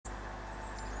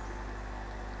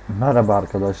Merhaba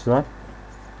arkadaşlar.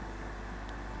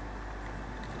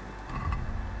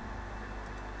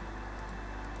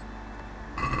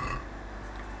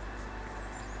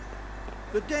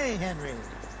 Good day, Henry.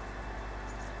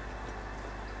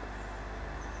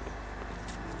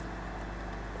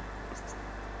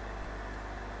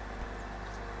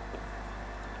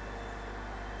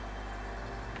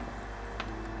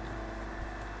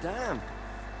 Damn.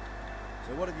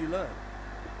 So what have you learned?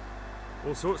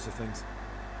 All sorts of things.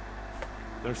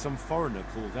 There's some foreigner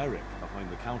called Eric behind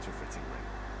the counterfeiting ring,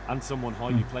 and someone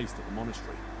highly placed at the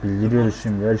monastery. Bildiriyoruz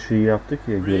şimdi, her şeyi yaptık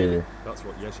ya görevi. That's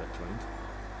what Yeshek claimed.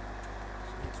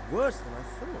 It's worse than I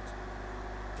thought.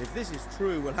 If this is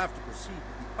true, we'll have to proceed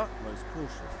with the utmost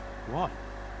caution. Why?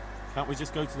 Can't we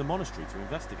just go to the monastery to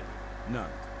investigate? No.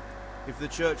 If the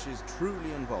church is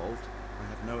truly involved, I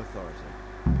have no authority.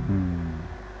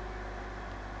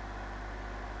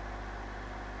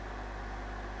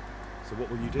 So what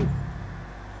will you do?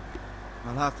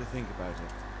 I'll have to think about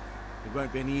it. It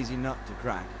won't be an easy nut to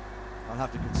crack. I'll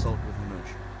have to consult with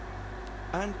Hanush.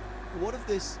 And what of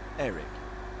this Eric?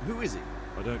 Who is he?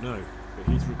 I don't know, but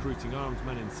he's recruiting armed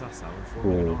men in Sasau and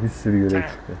forming an Oo, army. bir sürü görev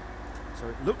çıktı. So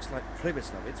it looks like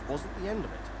Pribyslavitz wasn't the end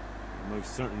of it. It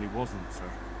most certainly wasn't, sir.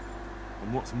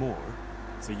 And what's more,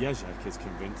 Sir Yezhek is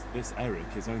convinced this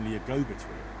Eric is only a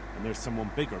go-between, and there's someone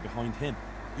bigger behind him.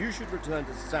 You should return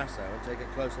to Sasau and take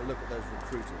a closer look at those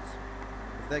recruiters.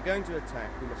 If they're going to attack,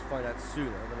 we must find out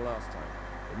sooner than last time.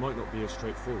 It might not be as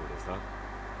straightforward as that.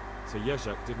 Sir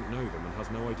Yezhek didn't know them and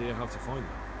has no idea how to find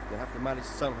them. You'll have to manage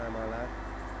somehow, my lad.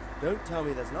 Don't tell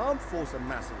me there's an armed force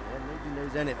amassing here and nobody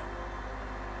knows anything.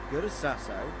 Go to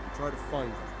Sasau and try to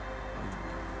find them.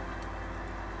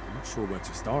 I'm not sure where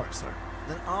to start, sir.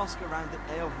 Then ask around the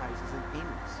alehouses and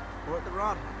inns, or at the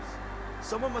Rathaus.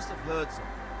 Someone must have heard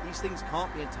something. These things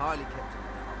can't be entirely kept in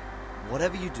the dark.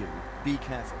 Whatever you do, be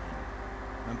careful, Henry.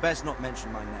 And best not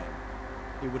mention my name.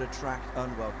 It would attract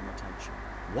unwelcome attention.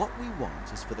 What we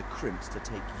want is for the crimps to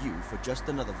take you for just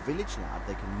another village lad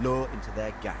they can lure into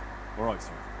their gang. All right,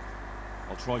 sir.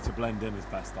 I'll try to blend in as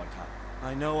best I can.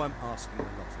 I know I'm asking a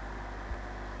lot of you,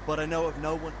 but I know of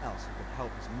no one else who can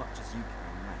help as much as you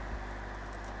can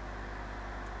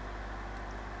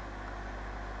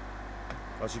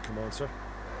now. As you command, sir.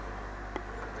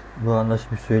 Bu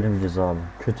anlaşmayı söylemeyeceğiz abi.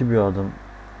 Kötü bir adım.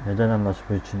 Neden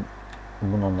anlaşma için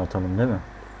bunu anlatalım değil mi?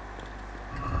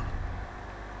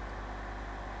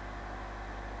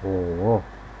 Oo.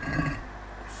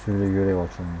 Bir sürü görev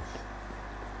açılmış.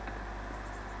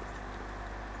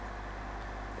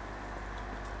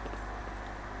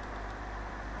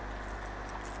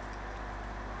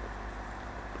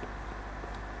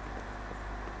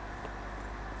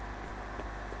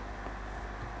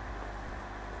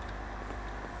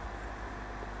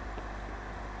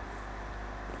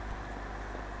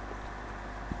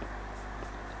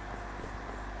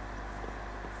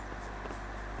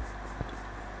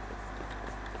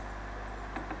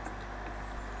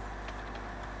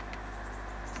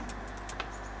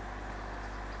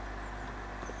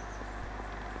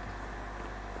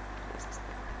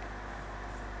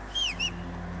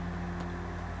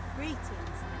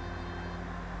 Greetings.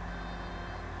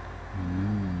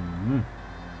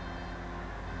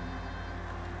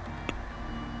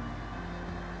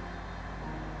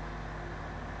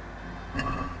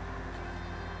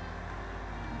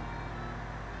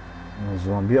 O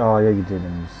zaman bir A'ya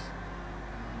gidelim biz.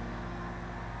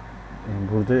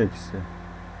 Burada ya ikisi.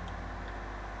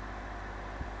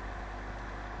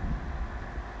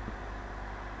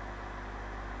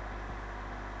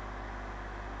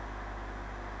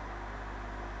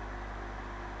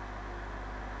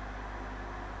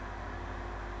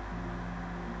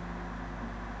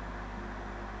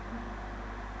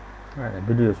 Yani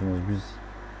biliyorsunuz biz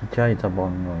hikaye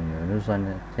tabanlı oynuyoruz. Hani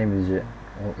temizce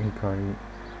o hikayeyi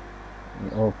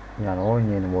yani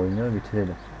oynayalım, oyunu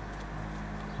bitirelim.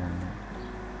 Yani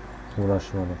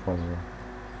uğraşmadım fazla.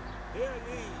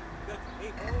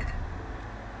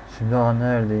 Şimdi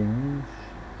neredeymiş?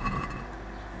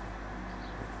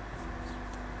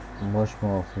 Baş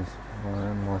muhafız.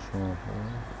 Baş muhafız.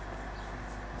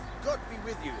 God be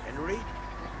with you, Henry.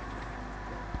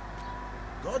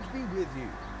 God be with you.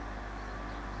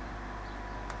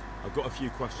 I've got a few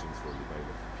questions for you,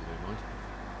 Bailiff, if you don't mind.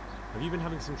 Have you been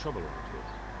having some trouble around here?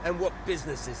 And what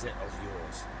business is it of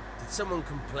yours? Did someone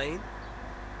complain?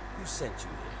 Who sent you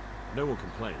here? No one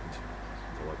complained,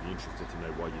 though I'd be interested to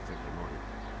know why you think they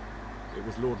might. It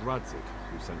was Lord Radzig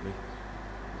who sent me.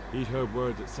 He'd heard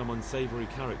word that some unsavoury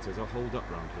characters are holed up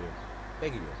round here.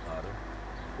 Begging your pardon,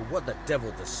 but what the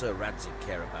devil does Sir Radzig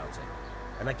care about it?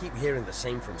 And I keep hearing the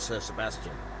same from Sir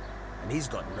Sebastian. And he's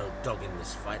got no dog in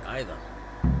this fight either.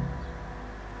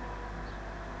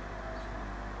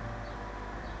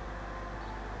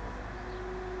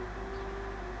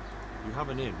 You have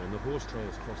an inn, and the horse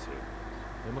trails cross here.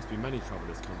 There must be many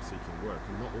travellers come seeking work,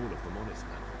 and not all of them honest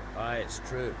men. Aye, it's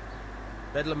true.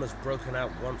 Bedlam has broken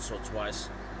out once or twice,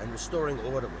 and restoring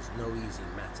order was no easy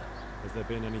matter. Has there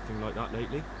been anything like that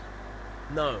lately?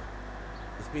 No.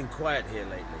 It's been quiet here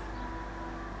lately.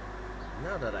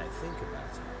 Now that I think about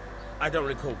it, I don't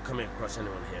recall coming across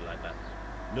anyone here like that.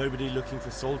 Nobody looking for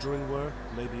soldiering work?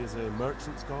 Maybe as a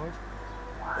merchant's guard?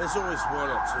 There's always one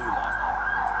or two like that.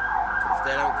 But if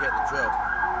they don't get the job,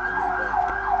 they move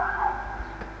on.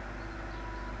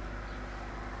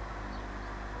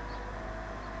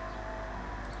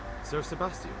 Sir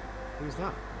Sebastian? Who's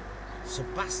that?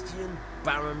 Sebastian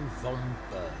Baron von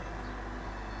Berg.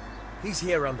 He's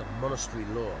here under monastery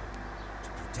law to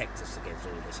protect us against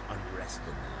all this unrest in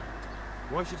the land.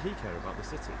 Why should he care about the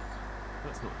city?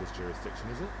 That's not his jurisdiction,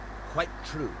 is it? Quite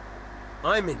true.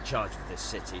 I'm in charge of this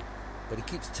city, but he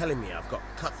keeps telling me I've got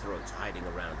cutthroats hiding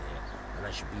around here, and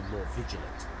I should be more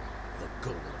vigilant. The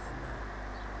goal of the man.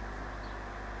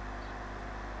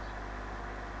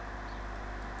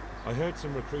 I heard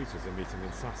some recruiters are meeting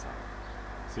in Sasau.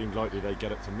 Seemed likely they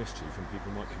get up to mischief and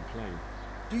people might complain.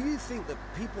 Do you think that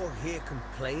people here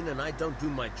complain and I don't do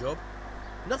my job?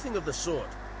 Nothing of the sort.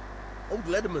 Old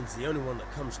Lederman's the only one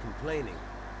that comes complaining,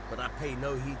 but I pay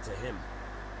no heed to him.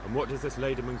 And what does this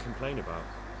Lederman complain about?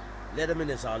 Lederman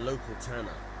is our local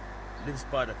tanner. Lives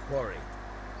by the quarry,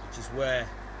 which is where,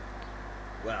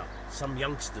 well, some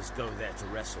youngsters go there to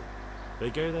wrestle. They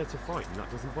go there to fight and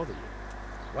that doesn't bother you?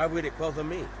 Why would it bother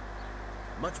me?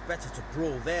 Much better to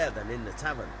brawl there than in the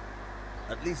tavern.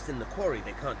 At least in the quarry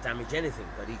they can't damage anything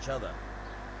but each other.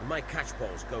 And my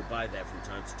catchballs go by there from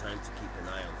time to time to keep an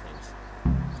eye on things.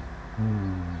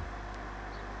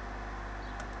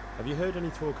 Have you heard any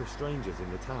talk of strangers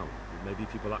in the town? Maybe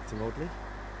people acting oddly?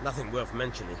 Nothing worth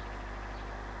mentioning.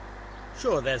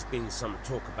 Sure, there's been some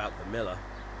talk about the miller.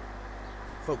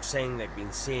 Folks saying they've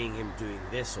been seeing him doing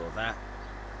this or that,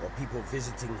 or people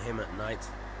visiting him at night.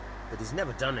 But he's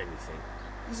never done anything.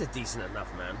 He's a decent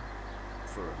enough man.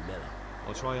 For a miller.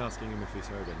 I'll try asking him if he's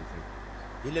heard anything.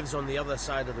 He lives on the other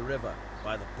side of the river,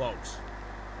 by the bogs.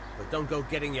 But don't go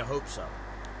getting your hopes up.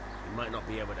 He might not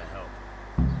be able to help.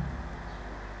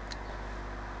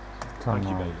 Thank you,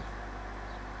 Tamam.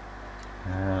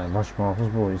 Bailiff. Baş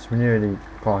muhafız bu. İsmini öyle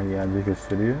yerde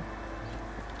gösteriyor.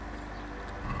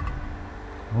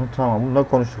 Tamam, bununla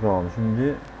konuştuk abi.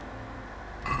 Şimdi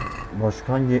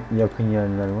başka hangi yakın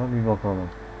yerler var bir bakalım.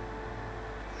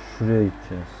 Şuraya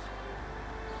gideceğiz.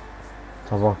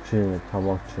 Tabakçı, evet,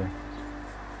 tabakçı.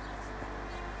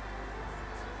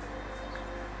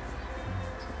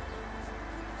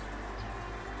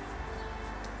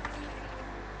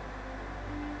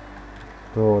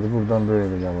 Doğru, buradan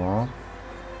böyle devam.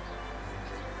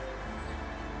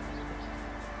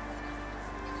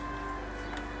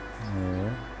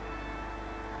 Evet.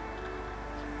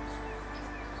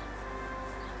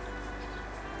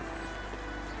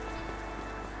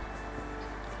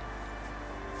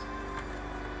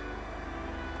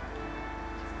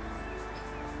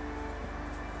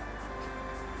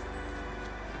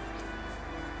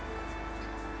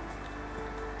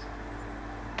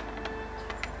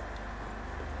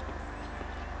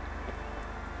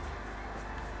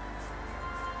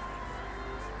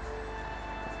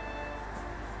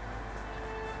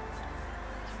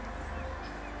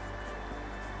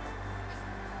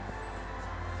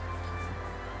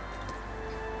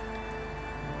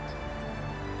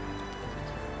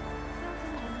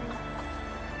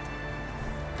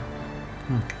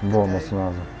 Bu olması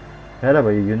lazım.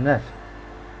 Merhaba, iyi günler.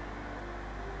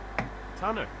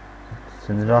 Tanner!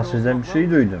 Seni rahatsız eden bir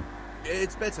şey duydum.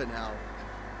 It's better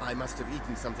now. I must have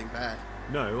eaten something bad.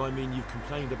 No, I mean you've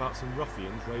complained about some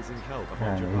ruffians raising hell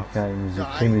behind Yani your house. hikayemizi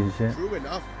Aye, temizce. true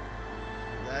enough.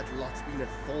 That lot's been a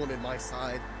thorn in my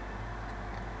side.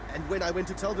 And when I went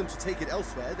to tell them to take it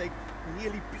elsewhere, they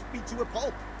nearly beat me to a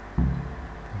pulp.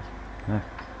 Heh.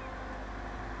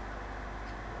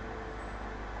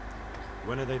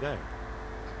 When are they there?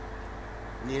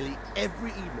 Nearly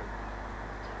every evening.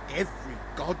 Every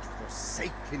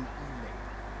god-forsaken evening.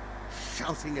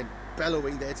 Shouting and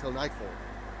bellowing there till nightfall.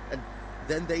 And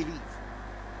then they leave.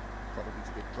 Probably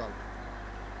to get drunk.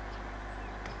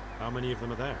 How many of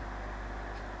them are there?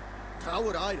 How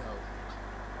would I know?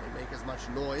 They make as much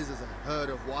noise as a herd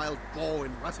of wild boar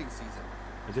in rutting season.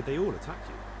 And did they all attack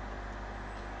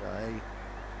you? Aye.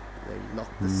 They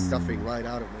knocked the stuffing right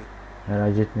out of me.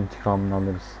 Merak etme, intikamını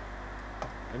alırız.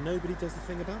 And nobody does a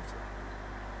thing about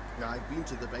it? I've been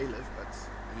to the bailiff, but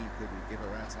he couldn't give a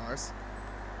rat's arse.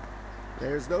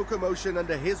 There's no commotion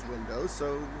under his window, so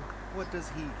what does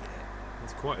he get?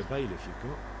 It's quite a bailiff you've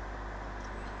got.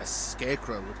 A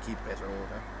scarecrow would keep better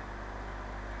order.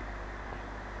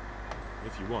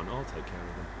 If you want, I'll take care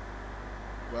of them.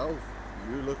 Well,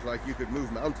 you look like you could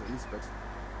move mountains, but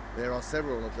there are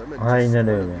several of them, and Aynen just one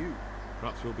öyle. of you.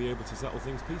 Perhaps we'll be able to settle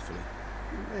things peacefully.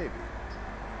 Maybe.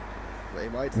 They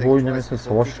might Bu think oyunda twice mesela before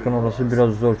savaş keeping çıkan orası laws.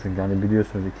 biraz zor çünkü hani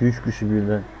biliyorsunuz 2-3 kişi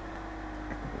birden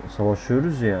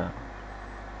savaşıyoruz ya.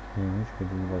 Neymiş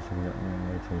kötü bir başarı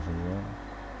yapmaya çalışacağım.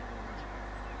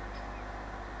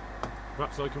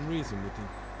 Perhaps I can reason with them.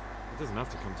 It doesn't have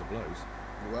to come to blows.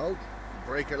 Well,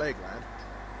 break a leg, lad.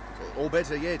 Or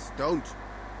better yet, don't.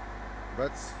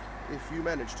 But if you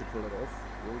manage to pull it off,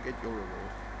 you'll get your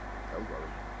reward. Don't worry.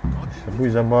 İşte bu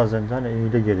yüzden bazen de hani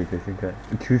hile gerekiyor çünkü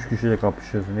 2-3 kişiyle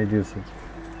kapışıyorsun, ne diyorsun?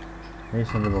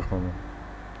 Neyse hadi bakalım.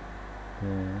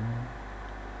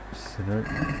 Sıra...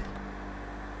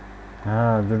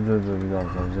 Ha dur bir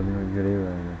dakika, bize bunu görevi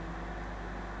verdi.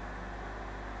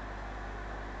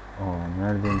 Aa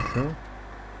neredeymiş o?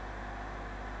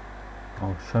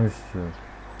 Akşamüstü.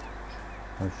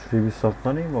 Ha, şuraya bir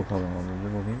saklanayım bakalım abi,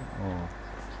 dur bakayım. Aa.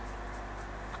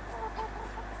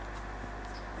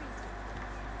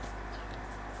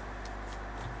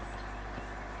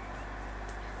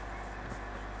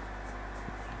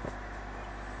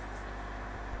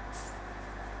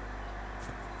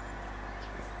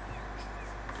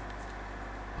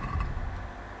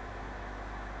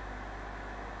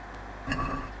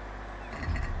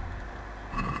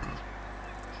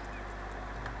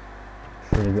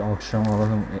 Şöyle bir akşam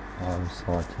alalım abi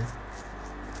saati.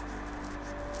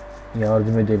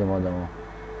 Yardım edelim adama.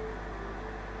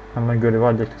 Hemen görevi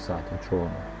hallettik zaten çoğunu.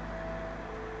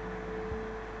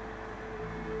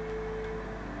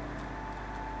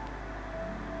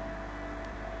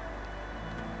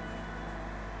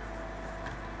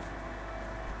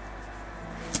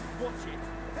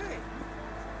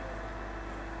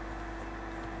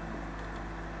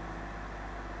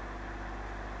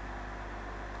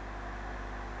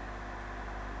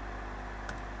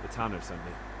 The tanner sent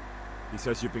me. He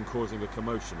says you've been causing a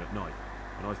commotion at night,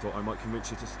 and I thought I might convince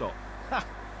you to stop. Ha!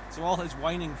 So all his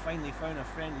whining finally found a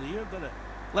friendly ear, did it?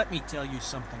 Let me tell you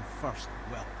something first,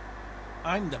 Will.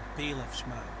 I'm the bailiff's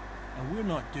man, and we're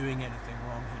not doing anything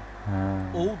wrong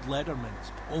here. Old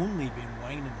Leatherman's only been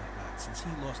whining like that since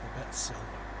he lost a bit of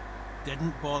silver.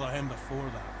 Didn't bother him before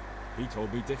that. He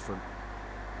told me different.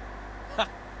 Ha!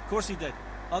 Of course he did.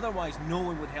 Otherwise no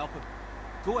one would help him.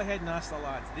 Go ahead and ask the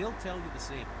lads. They'll tell you the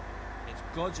same. It's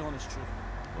God's honest truth.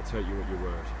 I'll take you at your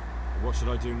word. And what should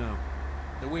I do now?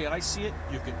 The way I see it,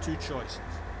 you've got two choices.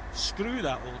 Screw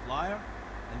that old liar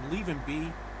and leave him be,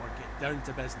 or get down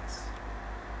to business.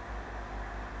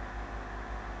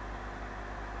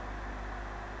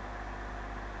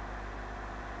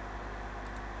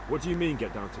 What do you mean,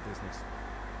 get down to business?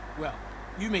 Well,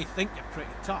 you may think you're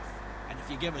pretty tough, and if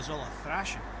you give us all a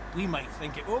thrashing, we might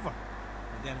think it over.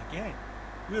 But then again,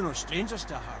 we're no strangers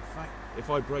to a hard fight. If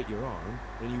I break your arm,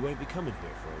 then you won't be coming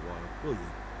here for a while, will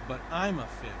you? But I'm a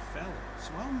fair fellow,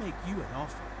 so I'll make you an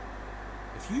offer.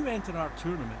 If you enter our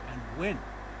tournament and win,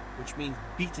 which means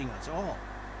beating us all,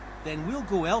 then we'll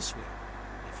go elsewhere.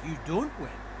 If you don't win,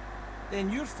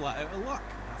 then you're flat out of luck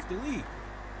and have to leave.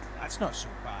 That's not so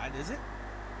bad, is it?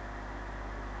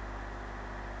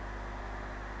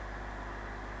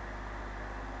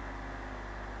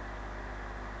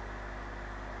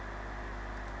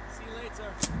 See you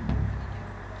later.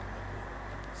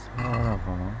 Sonra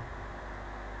falan.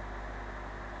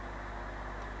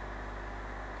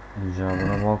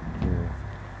 İcabına bak diyor.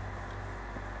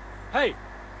 Hey!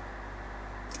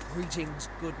 Greetings,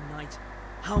 good knight.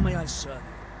 How may I serve you?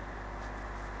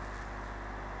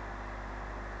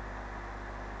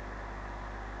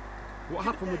 What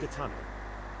happened with the tanner?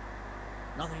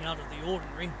 Nothing out of the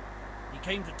ordinary. He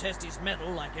came to test his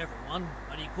mettle like everyone,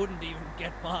 but he couldn't even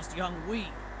get past young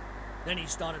Weed. Then he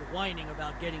started whining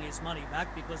about getting his money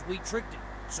back because we tricked him,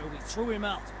 so we threw him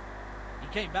out. He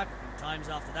came back a few times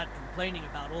after that, complaining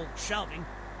about all the shouting,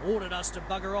 ordered us to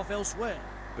bugger off elsewhere.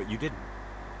 But you didn't.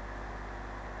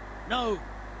 No.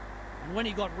 And when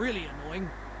he got really annoying,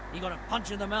 he got a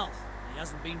punch in the mouth. He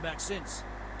hasn't been back since.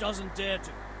 Doesn't dare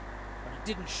to. But it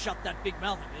didn't shut that big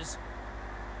mouth of his.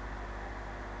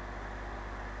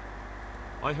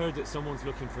 I heard that someone's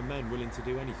looking for men willing to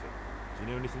do anything. Do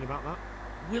you know anything about that?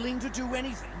 Willing to do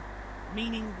anything?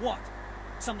 Meaning what?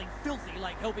 Something filthy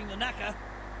like helping the knacker?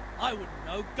 I wouldn't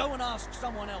know. Go and ask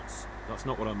someone else. That's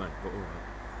not what I meant, but alright.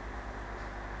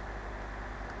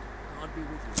 I'd be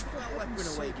with you. Put that weapon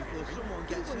away before someone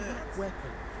gets hurt.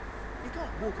 Weapon. You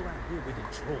can't walk around here with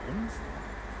it drawn.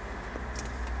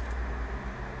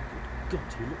 Good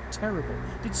God, you look terrible.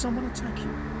 Did someone attack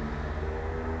you?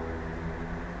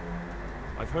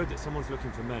 I've heard that someone's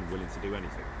looking for men willing to do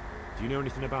anything. Do you know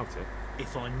anything about it?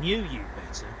 If I knew you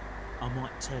better, I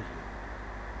might tell you.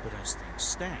 But as things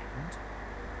stand...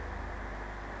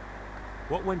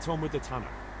 What went on with the tanner?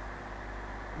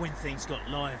 When things got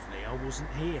lively, I wasn't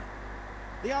here.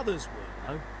 The others were,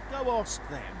 though. Go ask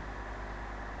them.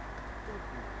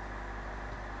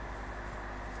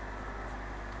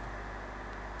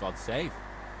 God save.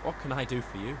 What can I do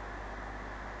for you?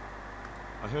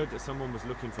 I heard that someone was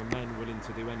looking for men willing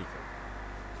to do anything.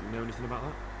 Do you know anything about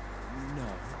that? No.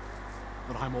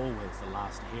 But I'm always the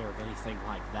last to hear of anything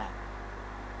like that.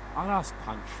 I'll ask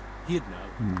Punch. He'd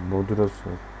know.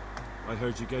 Bodurası. I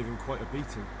heard you gave him quite a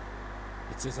beating.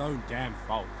 It's his own damn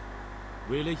fault.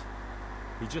 Really?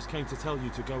 He just came to tell you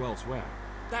to go elsewhere.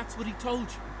 That's what he told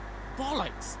you.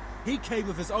 Bollocks! He came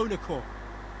of his own accord.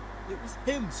 It was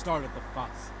him started the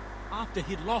fuss, after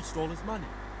he'd lost all his money.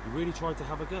 He really tried to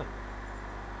have a go.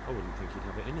 I wouldn't think he'd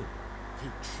have it in him. He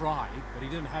tried, but he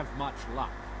didn't have much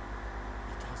luck.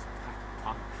 He doesn't pack a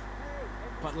punch.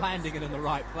 But landing it in the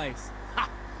right place, ha!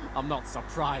 I'm not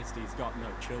surprised he's got no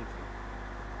children.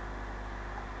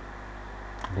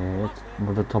 Evet.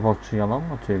 Burada tabakçı yalan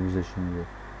mı atıyor bize şimdi?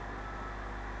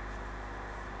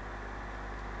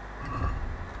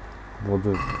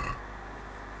 Bodur.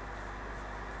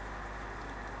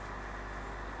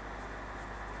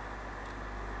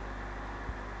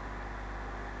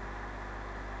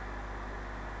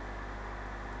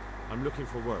 I'm looking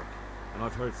for work, and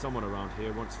I've heard someone around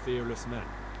here wants fearless men.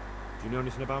 Do you know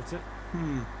anything about it?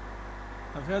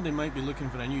 I've heard they might be looking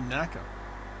for a new knacker.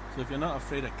 So if you're not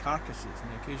afraid of carcasses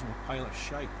and the occasional pile of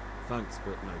shite... Thanks,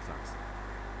 but no thanks.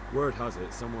 Word has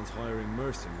it someone's hiring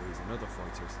mercenaries and other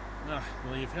fighters. Ah,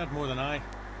 well, you've heard more than I.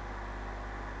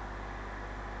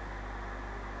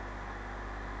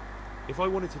 If I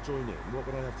wanted to join in, what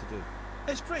would I have to do?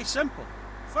 It's pretty simple.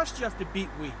 First you have to beat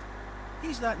Weed.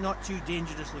 He's that not too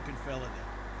dangerous looking fella there.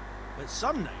 But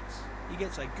some nights, he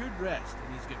gets a good rest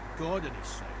and he's got God on his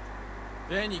side.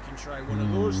 Then you can try one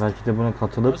of those. Belki de buna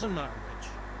katılıp Doesn't matter which.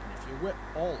 And if you whip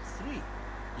all three,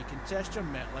 you can test your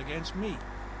mettle against me.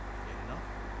 Fair enough?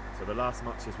 So the last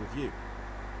match is with you?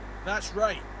 That's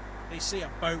right. They say a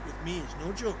bout with me is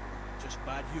no joke. Just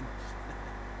bad humours.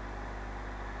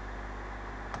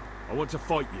 I want to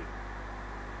fight you.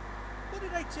 What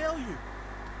did I tell you?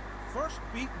 First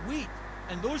beat Weed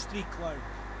and those three clowns.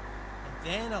 And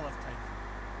then I'll have time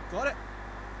for you. Got it?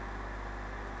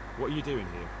 What are you doing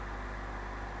here?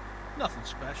 Nothing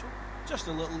special. Just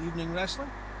a little evening wrestling.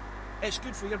 It's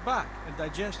good for your back and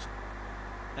digestion.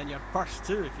 And your purse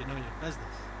too, if you know your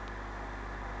business.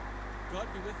 God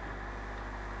be with you.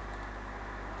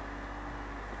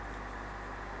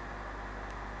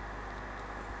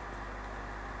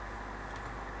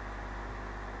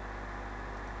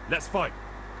 Let's fight!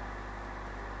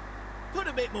 Put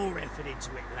a bit more effort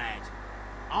into it, lad.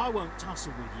 I won't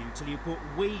tussle with you till you put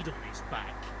Weed on his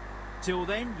back. Till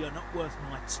then, you're not worth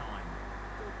my time.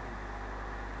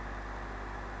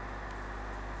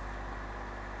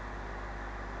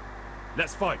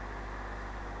 Let's fight!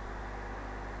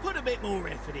 Put a bit more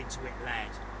effort into it,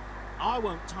 lad. I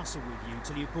won't tussle with you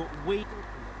till you put Weed...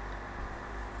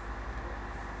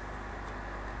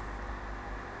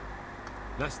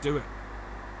 Let's do it.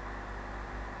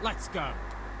 Let's go.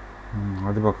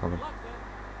 Hadi bakalım.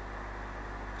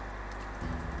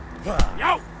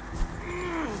 Yo!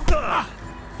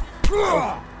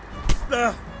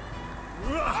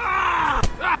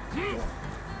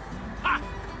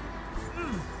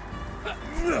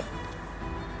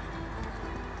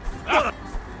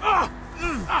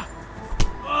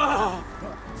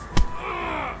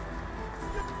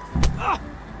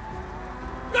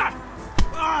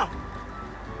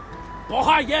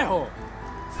 ¡Boja viejo!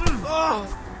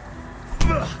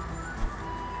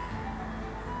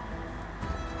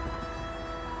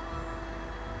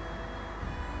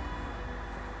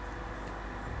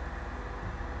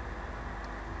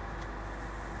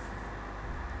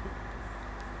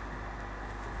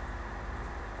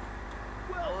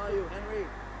 Well, are you, Henry?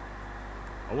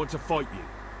 I want to fight you.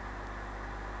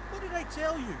 What did I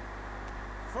tell you?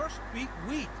 First beat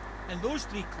Weed and those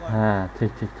three clowns. He,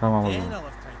 tek tek tamam o Then zaman. I'll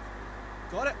have time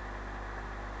for you. Got it?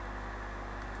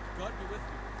 God be with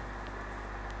you.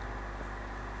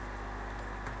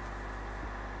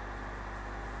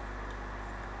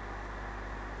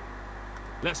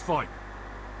 Let's fight.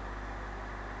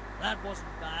 That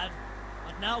wasn't bad.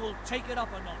 But now we'll take it up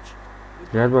a notch.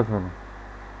 Gel bakalım.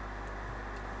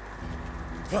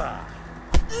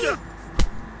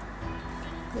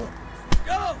 Go!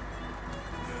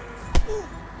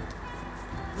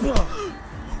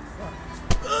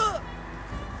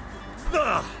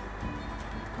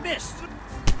 Missed!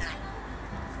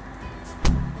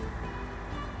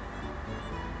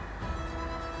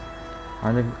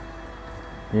 Hani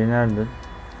yenerdin.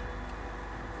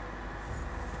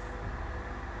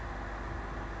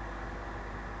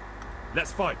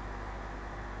 Let's fight.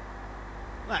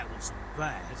 That wasn't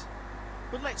bad.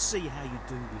 But let's see how you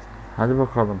do with me. Hadi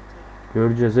bakalım.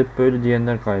 Göreceğiz, hep böyle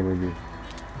diyenler kaybediyor.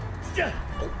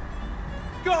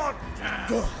 God!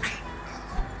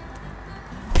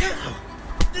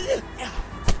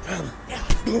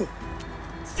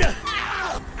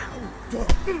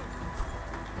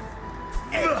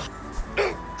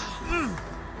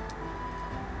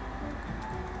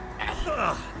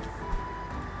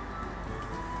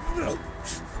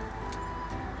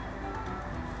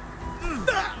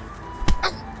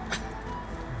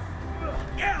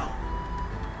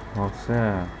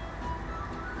 Baksana.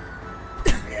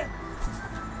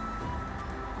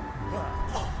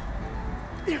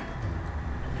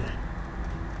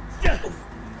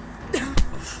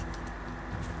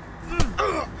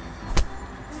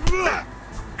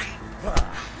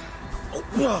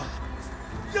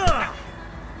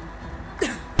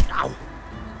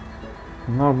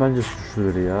 Bunlar bence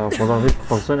suçludur ya. O kadar hep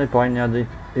baksana, hep aynı yerde,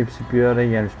 hepsi bir araya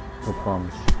gelmiş,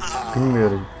 toplanmış.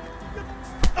 Bilmiyorum.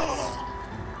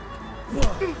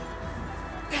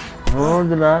 Ne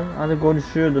oldu lan? Hani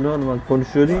konuşuyordun oğlum, bak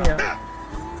konuşuyordun ya.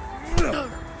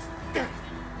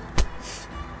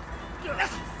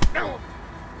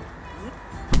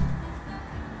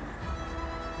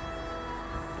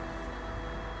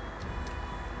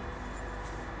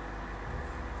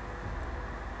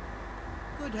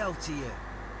 Good health to you.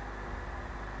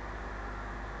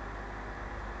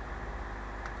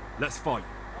 Let's fight.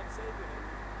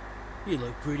 You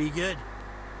look pretty good.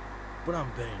 But I'm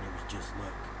betting it was just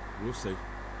luck. We'll see.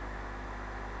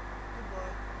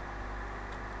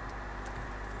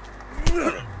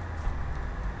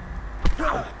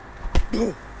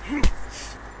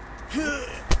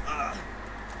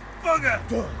 Bugger!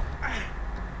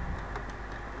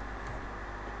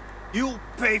 You'll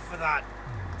pay for that.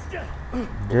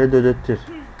 Gel ödettir.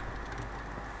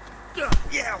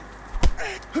 Yeah.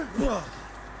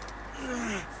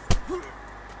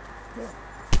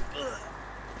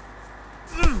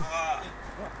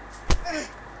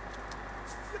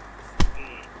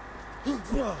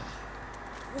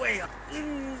 Way up.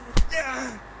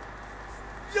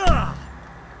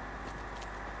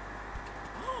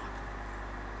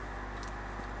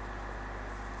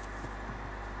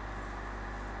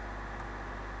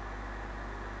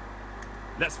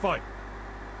 Let's fight.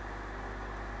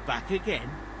 Back again?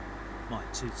 My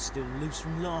tooth's still loose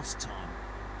from last time.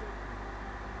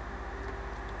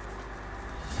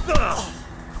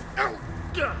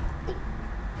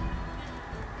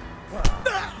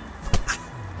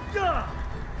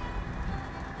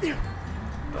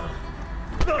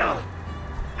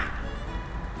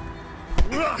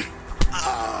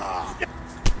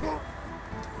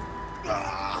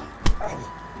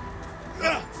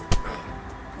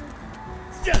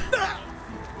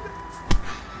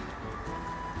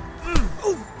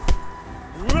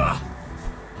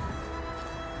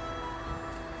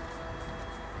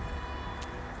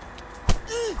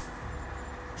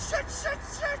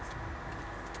 Shit!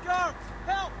 Guards,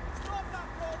 help! Stop that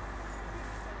boat!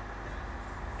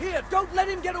 Here, don't let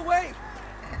him get away!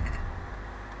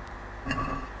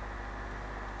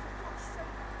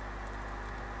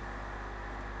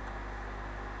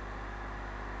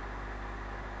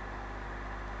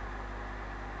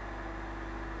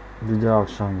 Bir de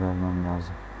akşam görmem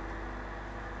lazım.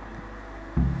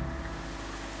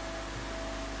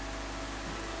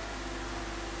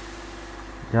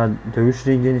 Ya dövüş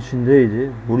ringin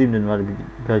içindeydi. Bulayım dedim, var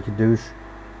belki dövüş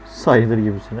sayılır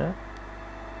gibisine.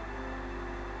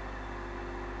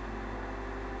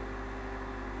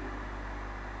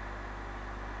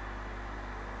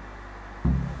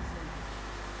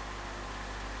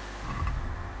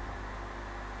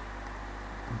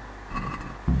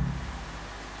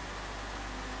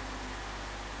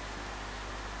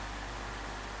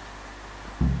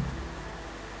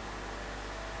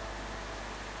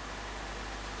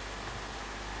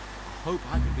 Hope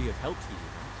I can be of help to you.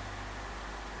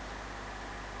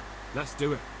 Let's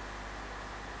do it.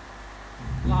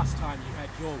 Last time you had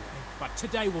your way, but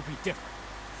today will be different.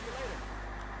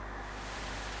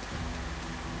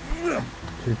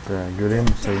 Tüh be, göreyim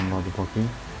mi sayayım, hadi bakayım.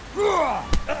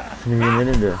 Şunu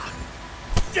yenelim de.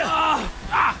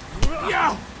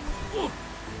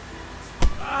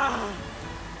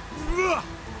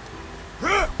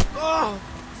 Heh,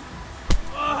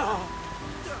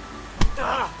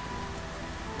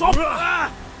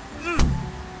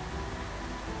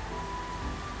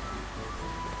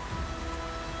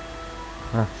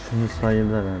 şimdi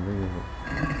sayılır herhalde.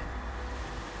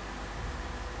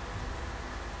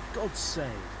 God save.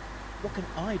 What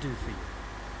can I do for you?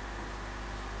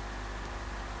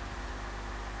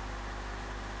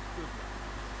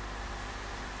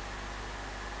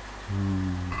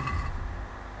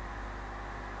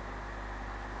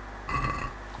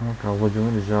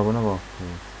 Kavgacının icabına bak.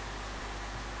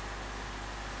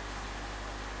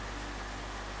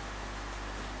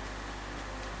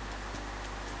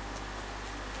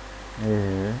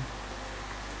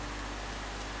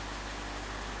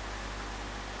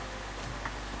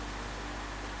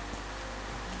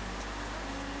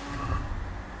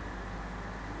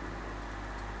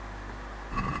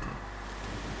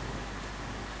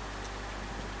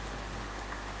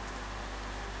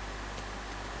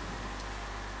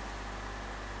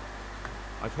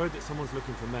 I've heard that someone's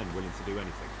looking for men willing to do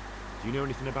anything. Do you know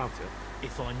anything about it?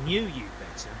 If I knew you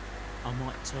better, I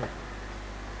might tell you.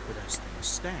 But as things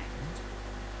stand...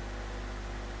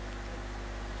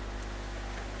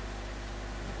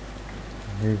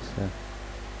 Neyse.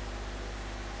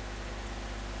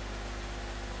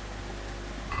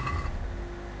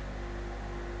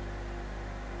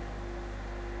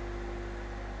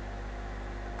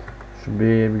 Şu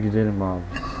B'ye bir gidelim abi.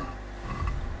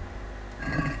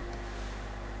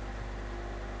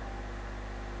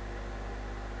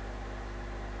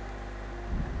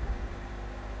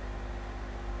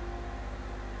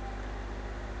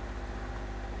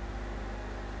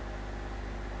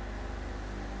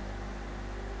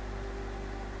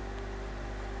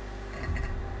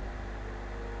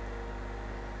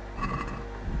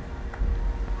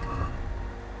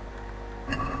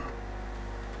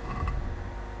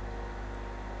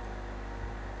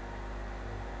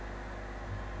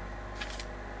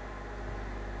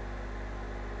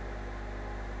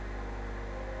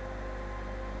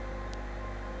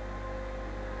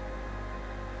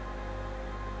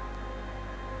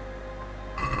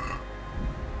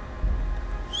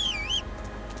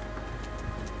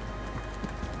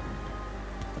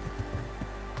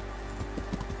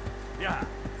 Yeah.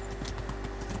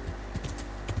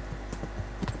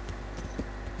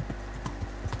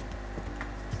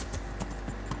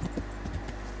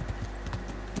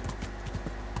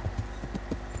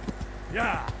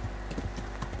 Yeah.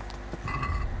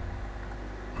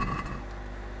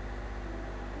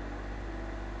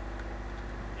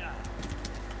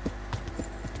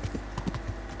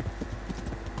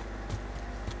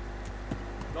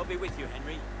 God be with you,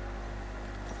 Henry.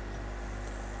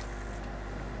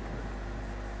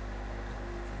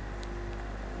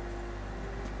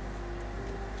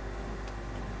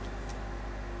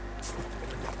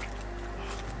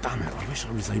 Damn it, I wish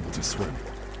I was able to swim.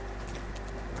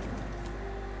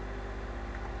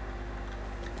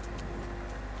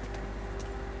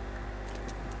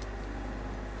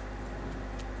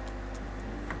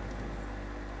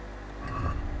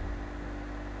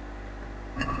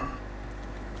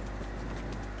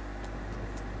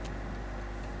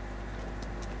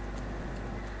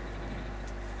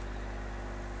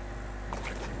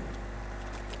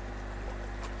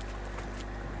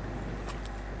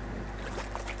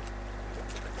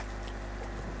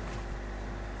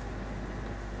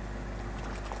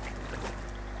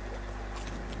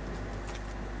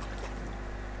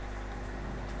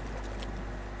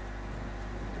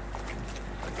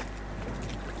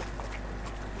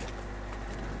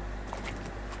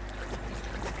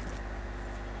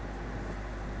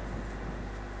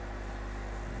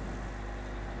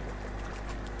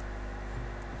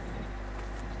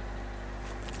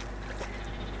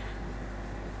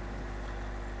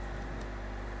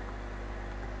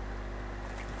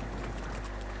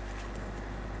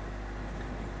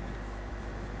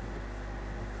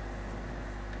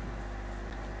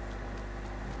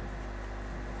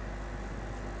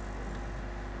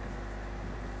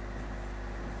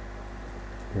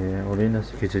 Orayı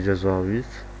nasıl geçeceğiz abi biz?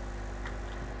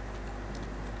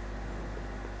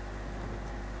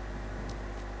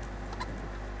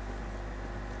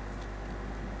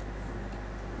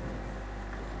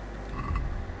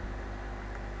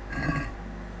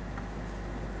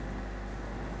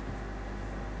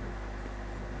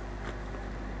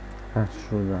 Heh,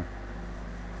 şuradan.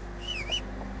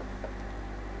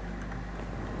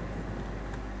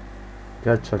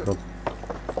 Gel çakal.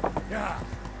 Yeah.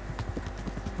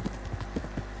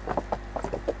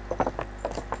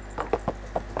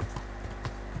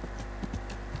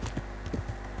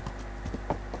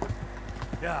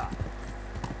 Yeah.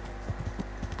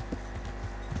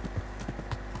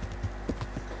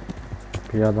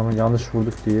 Bir adamı yanlış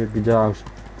vurduk diye bir daha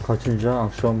kaçınca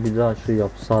akşam bir daha şey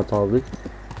yaptı, saat aldık.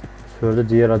 Sonra da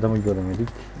diğer adamı göremedik.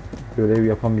 Görev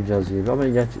yapamayacağız gibi ama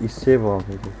gerçi isteğe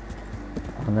bağlıydı.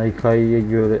 Ana hikayeye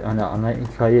göre hani ana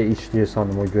hikaye işliyor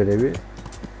sanırım o görevi.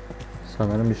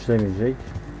 Sanırım işlemeyecek.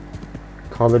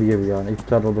 Kalır gibi yani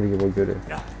iptal olur gibi o görev.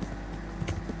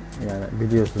 Yani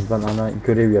biliyorsunuz ben ana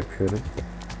görev yapıyorum.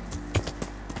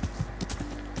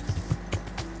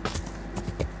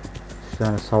 İşte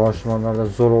yani savaşmalarda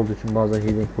zor olduğu için bazen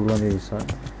hile kullanıyor insan.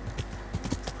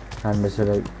 Yani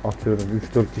mesela atıyorum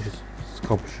 3-4 kişi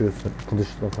kapışıyorsun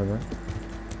kılıçla falan.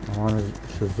 Ama hani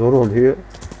işte zor oluyor.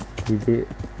 Hile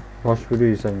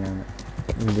başvuruyor insan yani.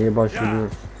 Hileye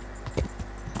başvuruyoruz.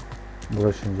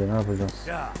 Bulaşınca ne yapacağız?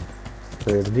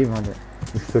 Öyle değil mi hani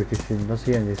 3-4 kişiyi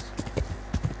nasıl yeneceğiz?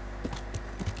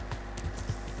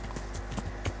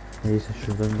 Neyse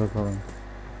şuradan bakalım.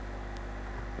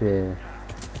 Be.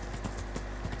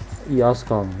 İyi az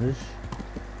kalmış.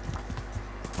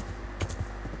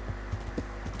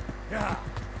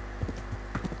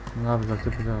 Ne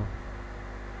yapacaktık bir daha?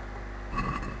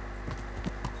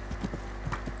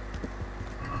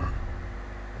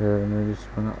 Vermeliyiz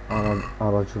bana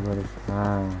aracıları.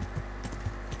 Ha.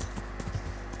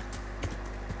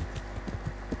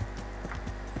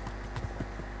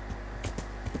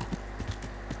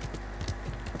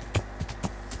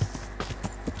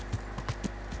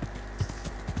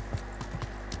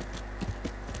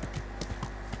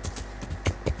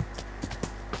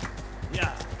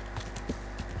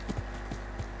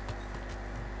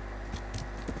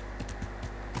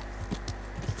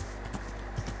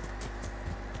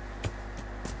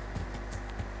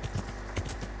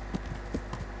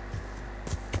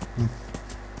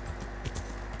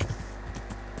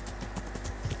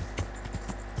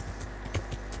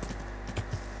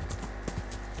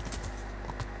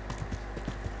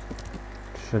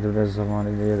 Şöyle biraz zamanı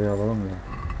ileri alalım da.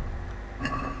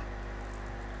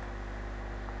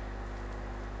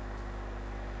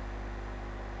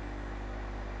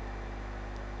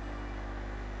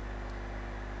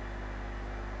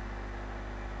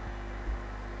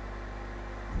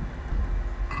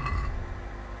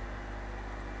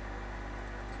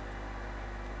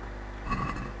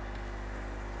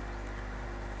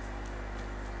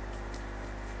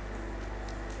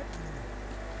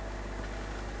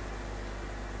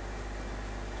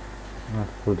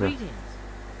 Burada.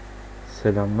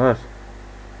 Selamlar.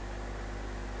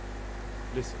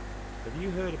 Listen, have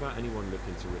you heard about anyone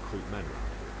looking to recruit men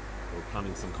around here? Or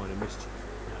planning some kind of mischief?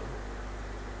 No?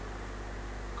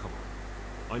 Come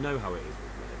on. I know how it is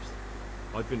with relatives.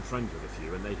 I've been friends with a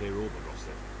few and they hear all the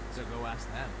gossip. So go ask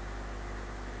them.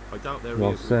 I doubt their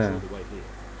ears reach all the way here.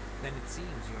 Then it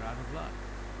seems you're out of luck.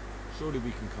 Surely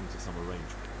we can come to some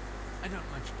arrangement. I don't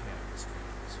much care, Mr.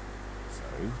 Evans. So?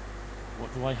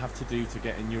 What do I have to do to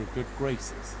get in your good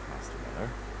graces, Master Miller?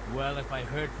 Well, if I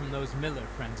heard from those Miller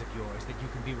friends of yours that you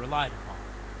can be relied upon,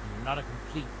 and you're not a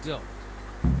complete dope.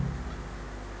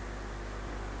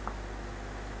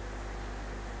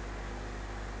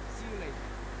 See you later.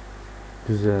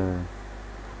 Güzel.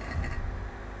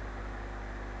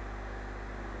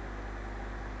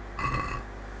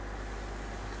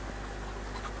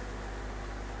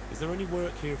 Is there any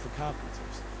work here for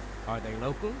carpenters? Are they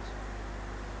locals?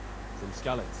 From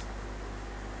Skallets?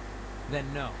 Then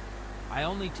no. I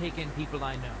only take in people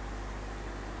I know.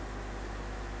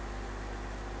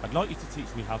 I'd like you to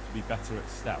teach me how to be better at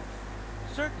stealth.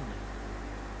 Certainly.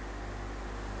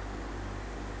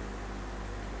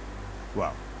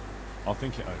 Well, I'll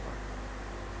think it over.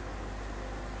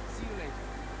 See you later.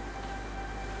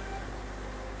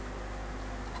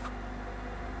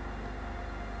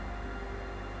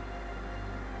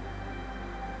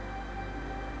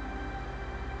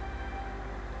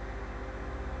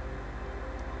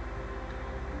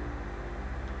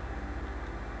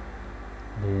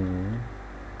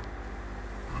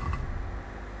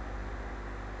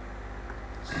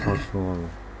 Sassuolo.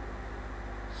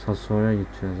 Sassuolo'ya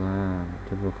gideceğiz ha.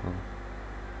 Dur bakalım.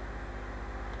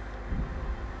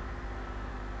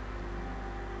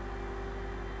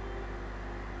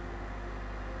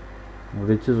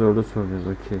 Buradaki zorlu soracağız.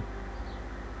 Okey.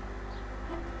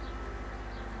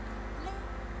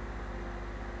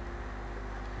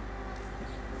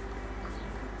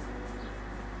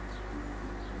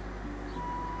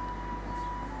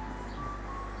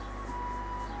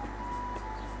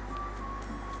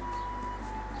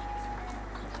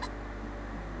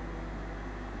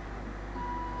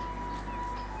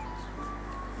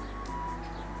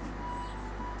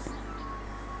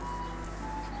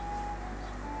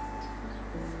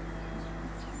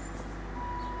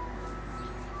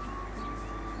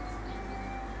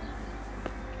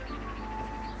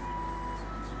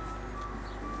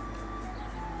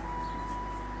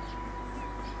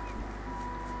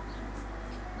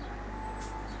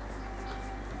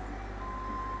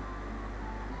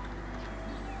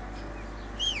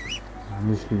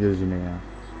 Yanlış gidiyoruz yine ya.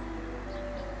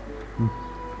 Hı.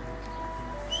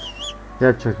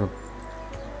 Gel çakal.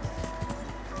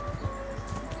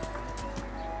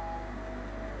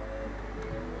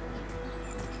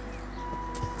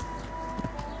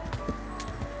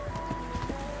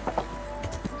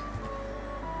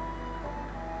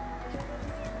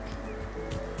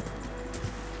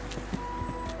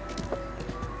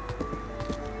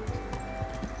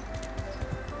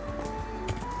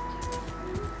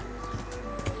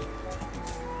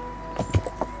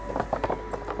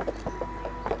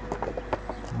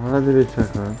 Hadi be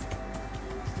çakal.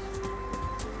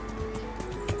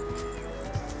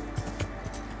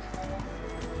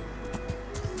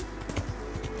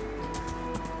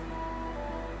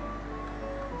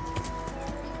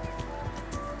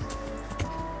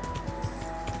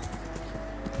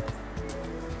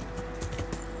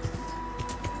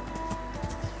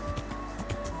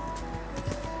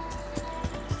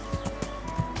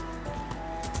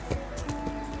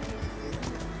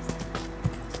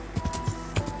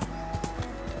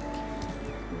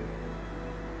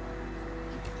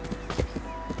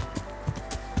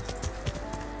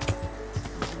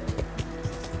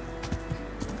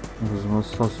 Kızma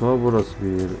Sasova burası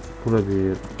bir yer,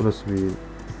 burası bir yer.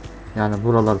 Yani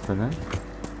buralar falan.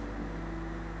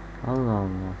 Allah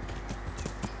Allah.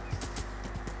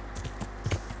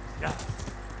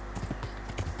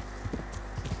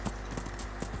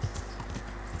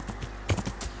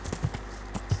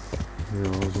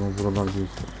 Yo, o zaman buralar değil.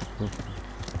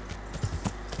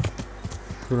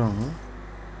 Şura mı?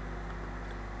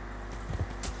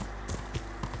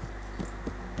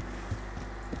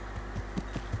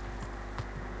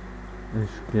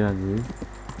 Eşkıya değil.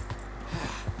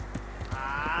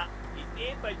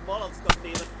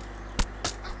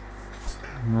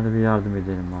 Bunlara bir yardım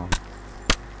edelim abi.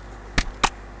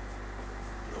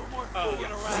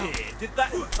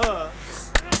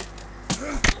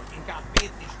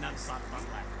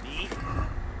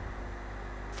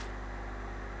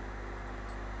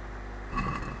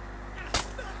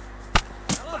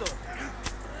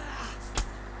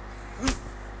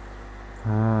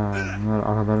 Ha, bunlar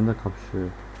aralarında kapışıyor.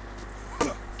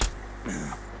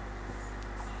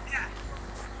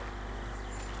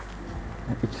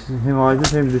 İkisi hem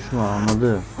aydın hem düşman,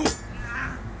 anladı.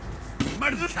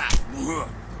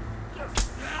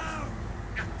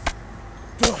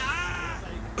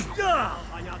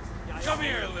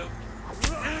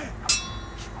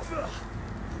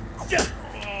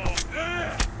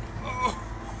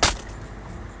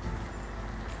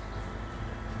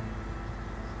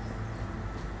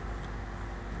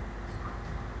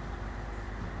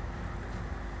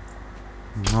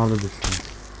 Nalı düşman.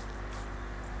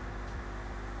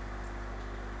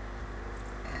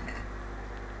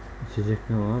 İçecek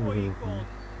ne var? Bir bakalım.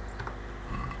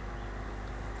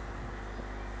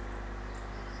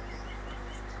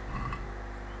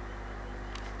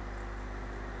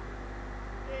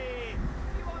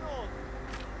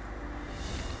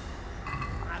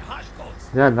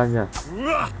 Gel lan gel.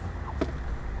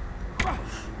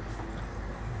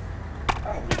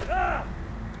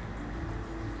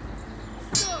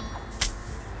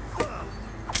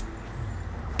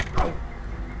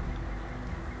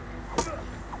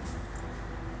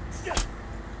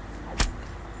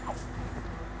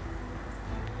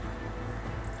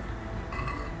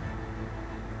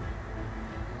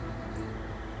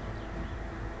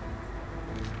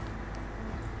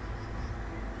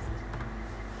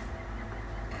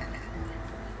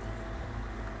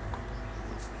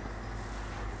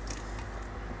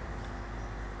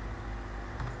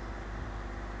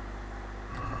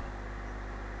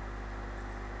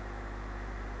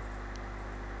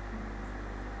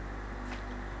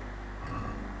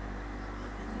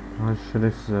 Ha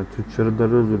şerefsizler,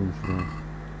 tüccarları öldürmüşler.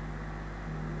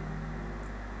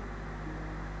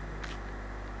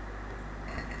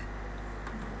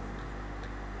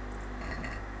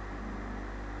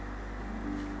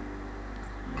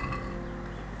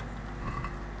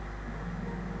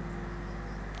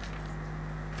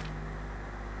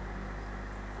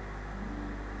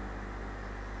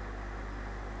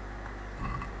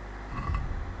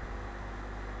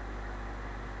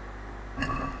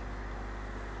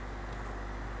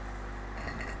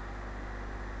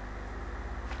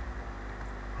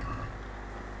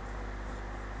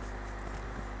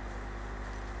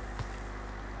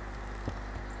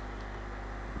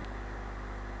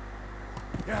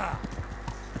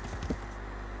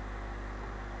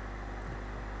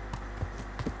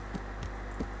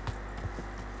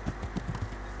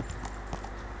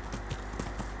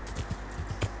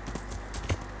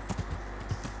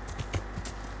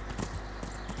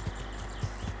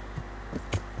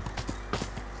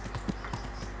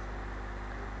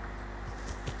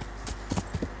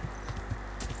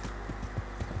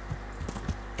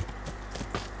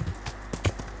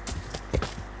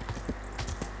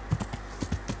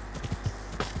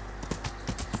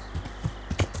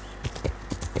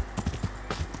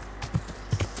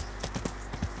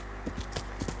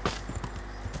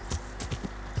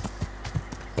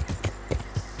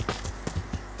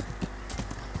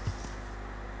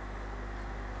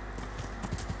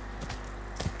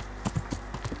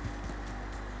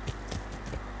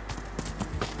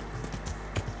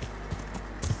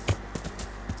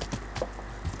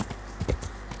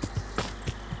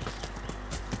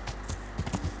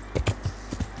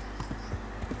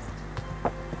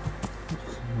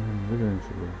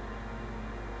 dönüştürüyor.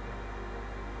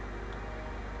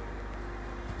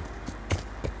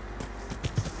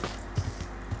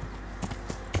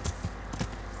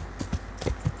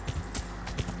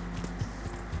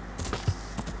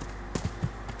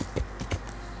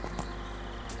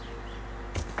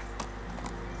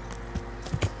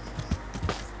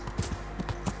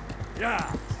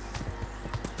 Yeah.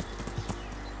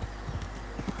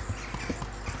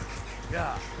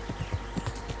 Yeah.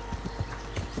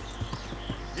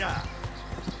 Yeah.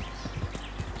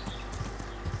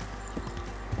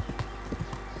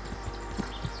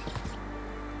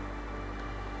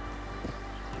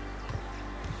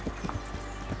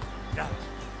 Yeah.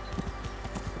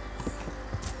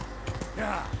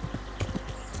 Yeah.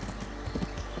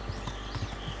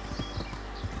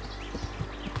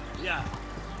 Yeah.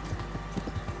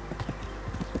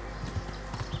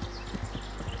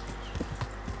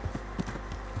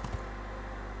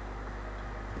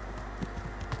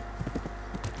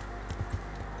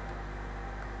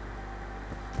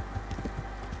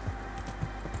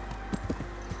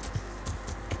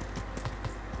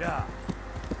 Yeah.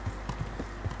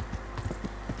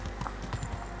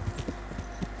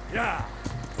 Yeah.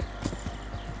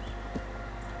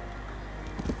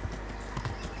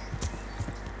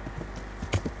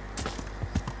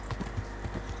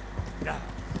 Yeah.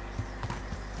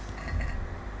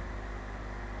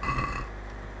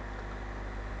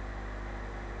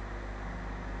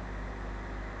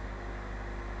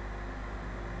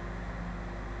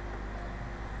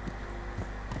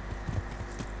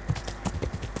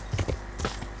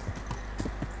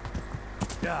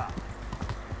 Yeah.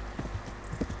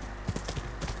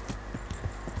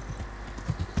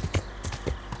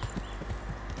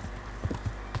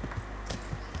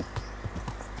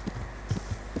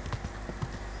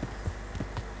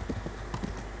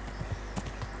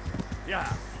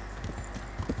 Yeah.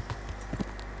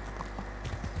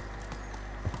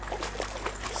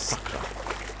 Sucker.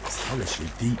 It's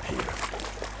hellishly deep here.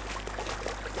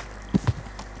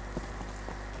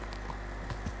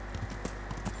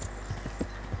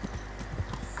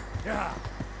 Yeah.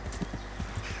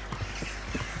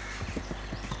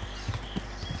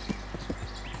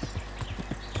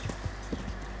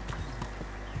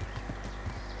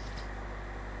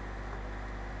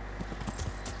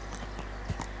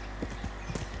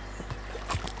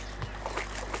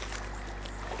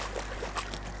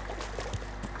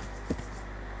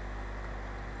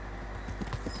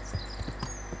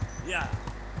 Yeah.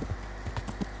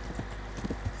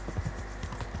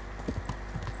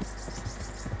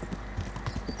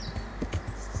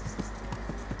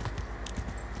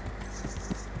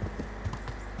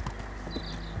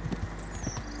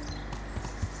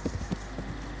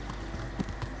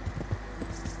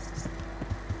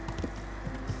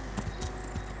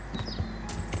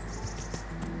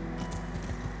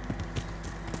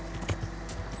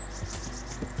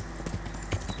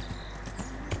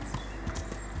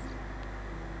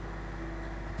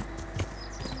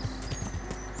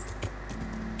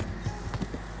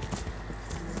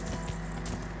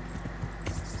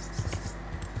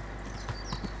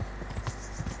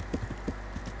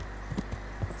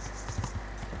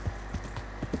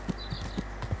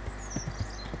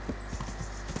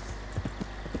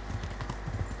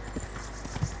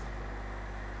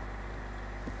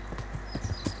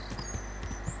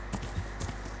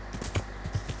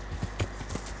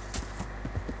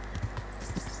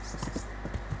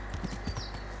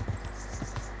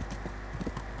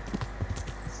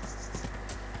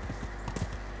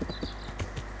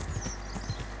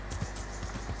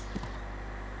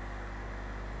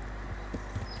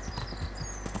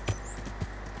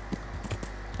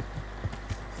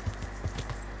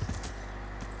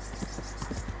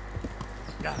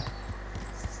 Yeah.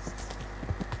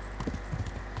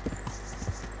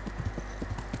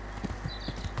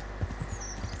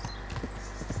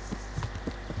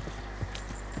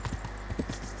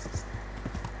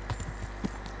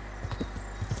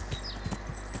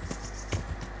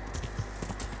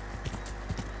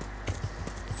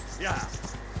 Yeah.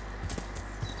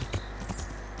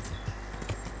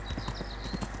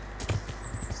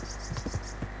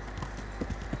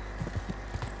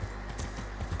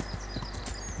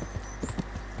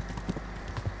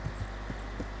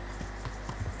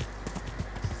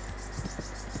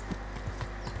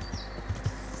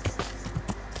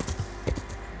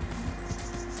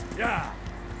 Yeah.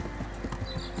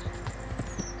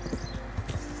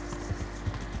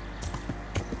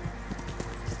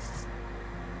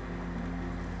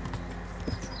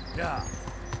 Yeah.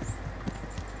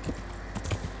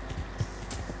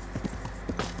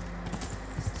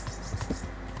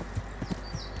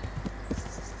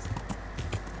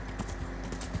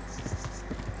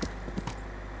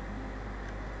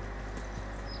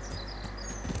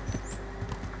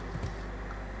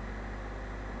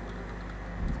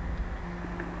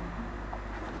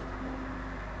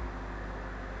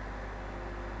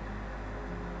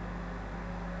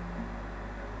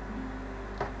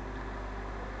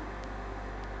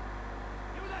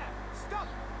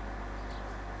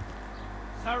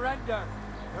 Surrender.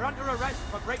 You're under arrest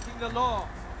for breaking the law.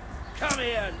 Come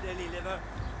here, lily liver.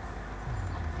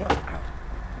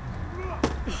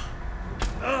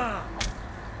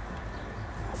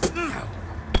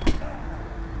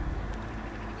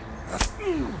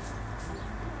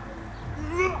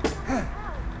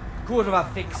 Kurwa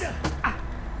fix.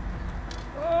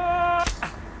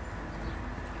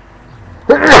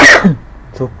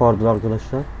 Çok pardon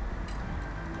arkadaşlar.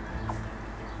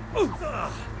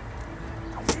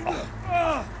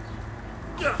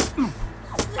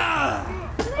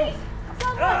 Please,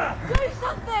 someone, do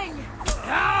something!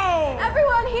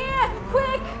 Everyone here,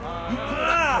 quick!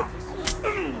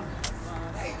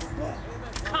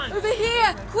 Over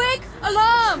here, quick!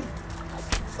 Alarm!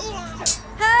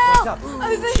 Help!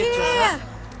 Over here!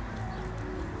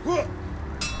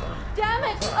 Damn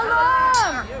it!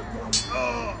 Alarm!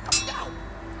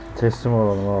 Teslim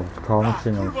olalım abi. Kanun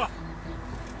çiğnemiş.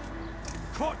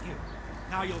 Caught you.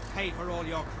 Now you'll pay for all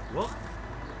your... What?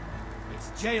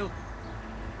 It's jail.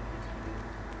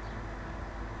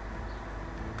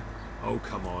 Oh,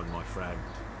 come on, my friend.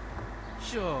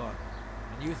 Sure.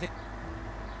 And you think...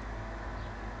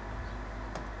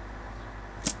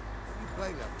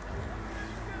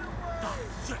 Oh,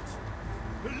 shit!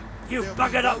 You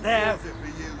buggered up there! For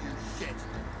you, you shit!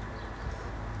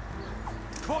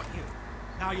 Caught you.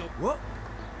 Now you'll... What?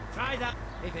 Try that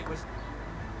if it was...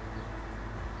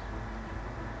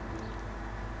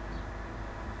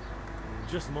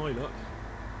 Just my luck.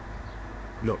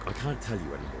 Look, I can't tell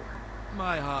you anymore.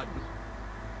 My heart...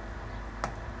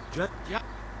 Just...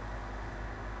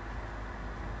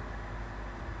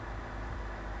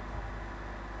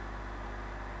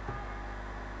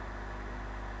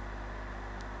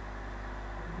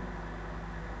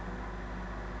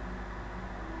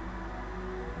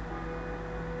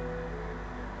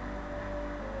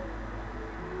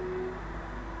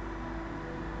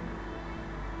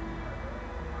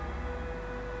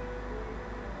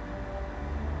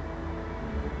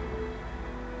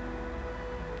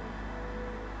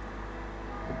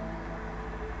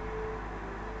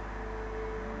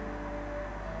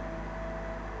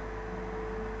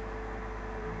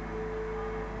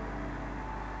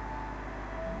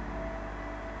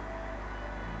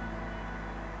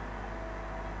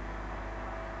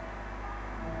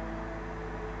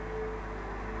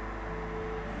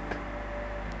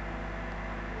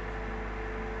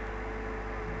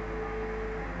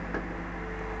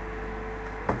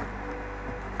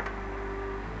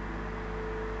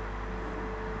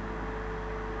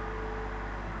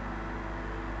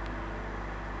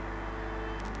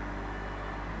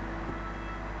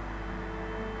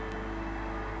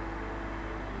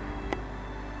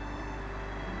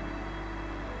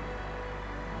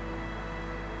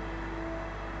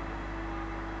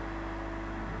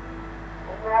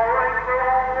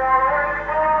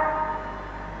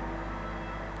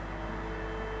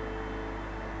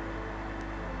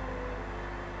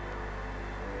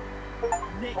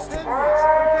 Next time, I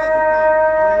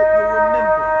hope you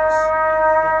remember this.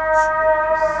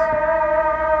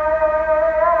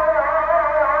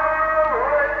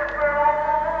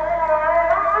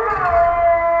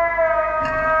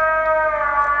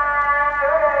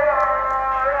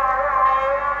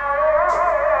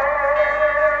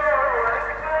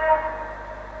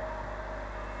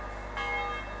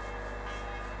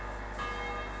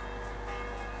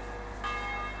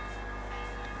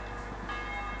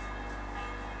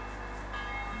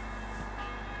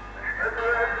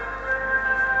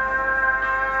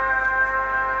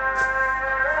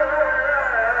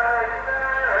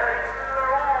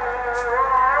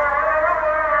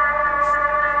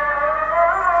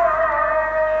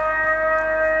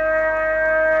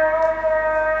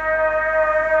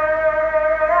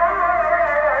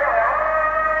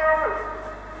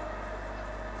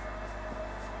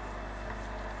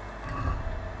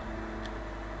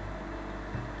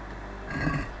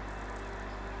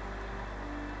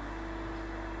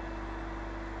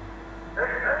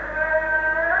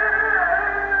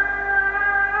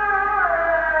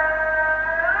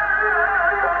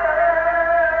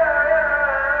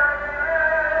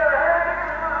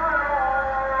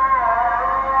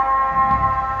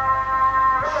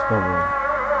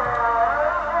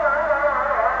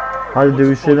 Hadi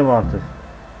dövüşelim artık.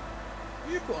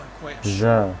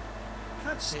 Güzel.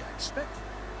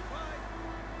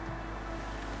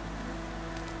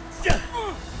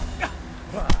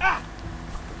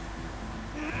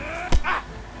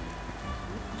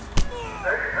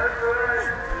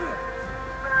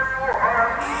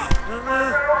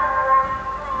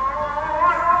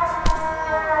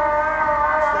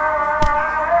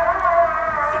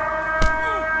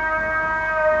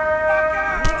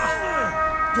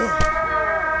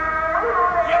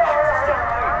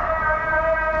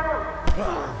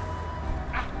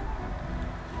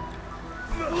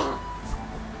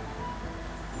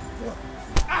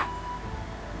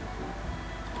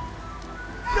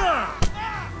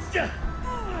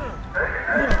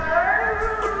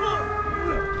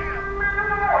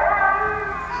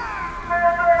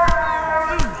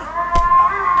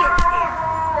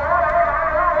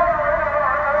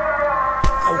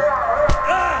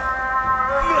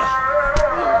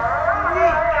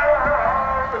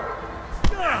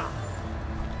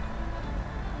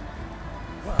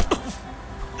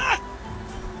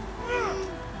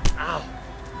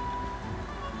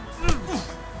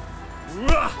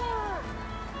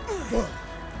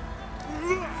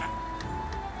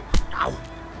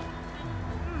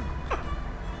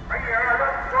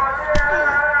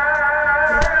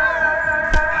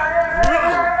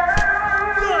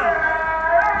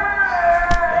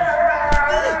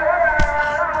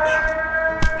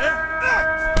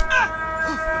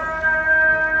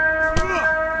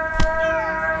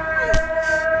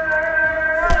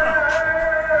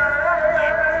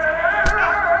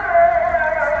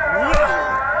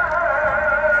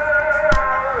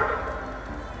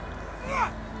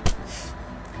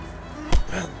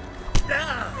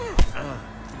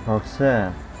 Bak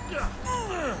sen.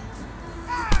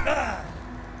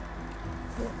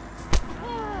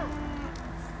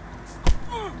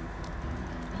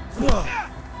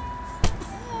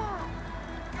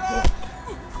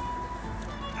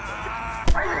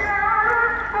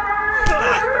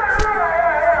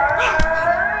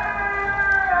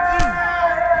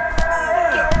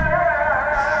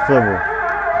 İşte bu.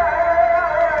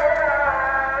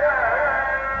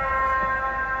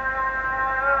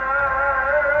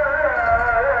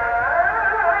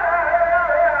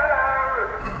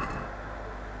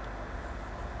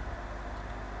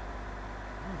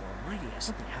 Has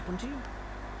something happened to you?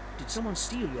 Did someone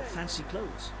steal your fancy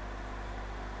clothes?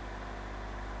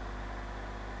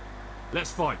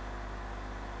 Let's fight.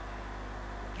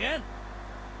 Again?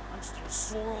 I'm still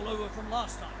sore all over from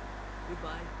last time.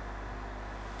 Goodbye.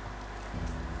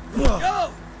 Go!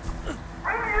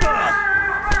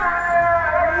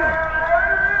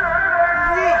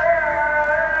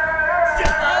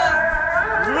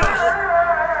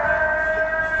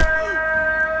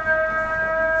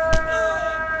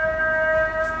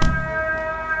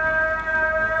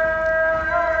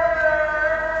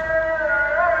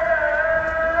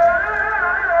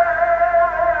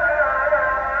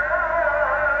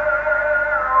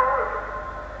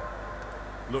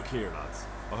 Look here, lads.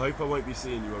 I hope I won't be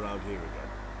seeing you around here again.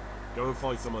 Go and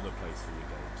find some other place for your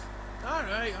games.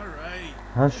 Alright, alright.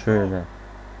 Ha şöyle.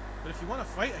 But if you want to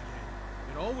fight again,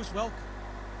 you're always welcome.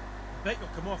 I bet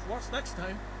you'll come off worse next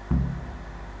time.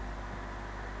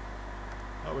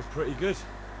 That was pretty good.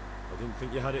 I didn't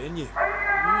think you had it in you. Really,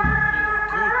 really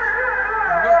good.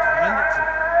 I've got to hand it to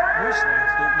you. Most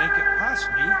lads don't make it past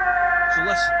me. So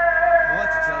listen, I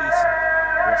want to tell you something.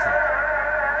 What's that?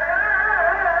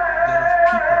 There are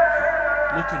people here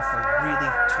looking for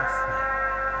really tough men,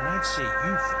 and I'd say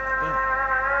you fit the bill.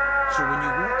 So when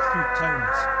you walk through town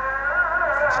this evening,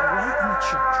 if there's a light in the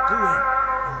church, go in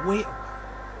and wait a while.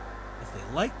 If they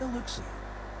like the looks of you,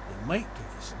 they might give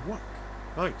you some work.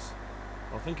 Thanks.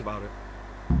 I'll think about it.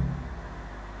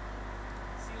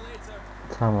 See you later.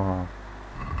 Tamam.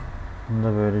 Bunu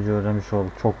da böylece öğrenmiş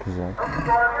olduk. Çok güzel.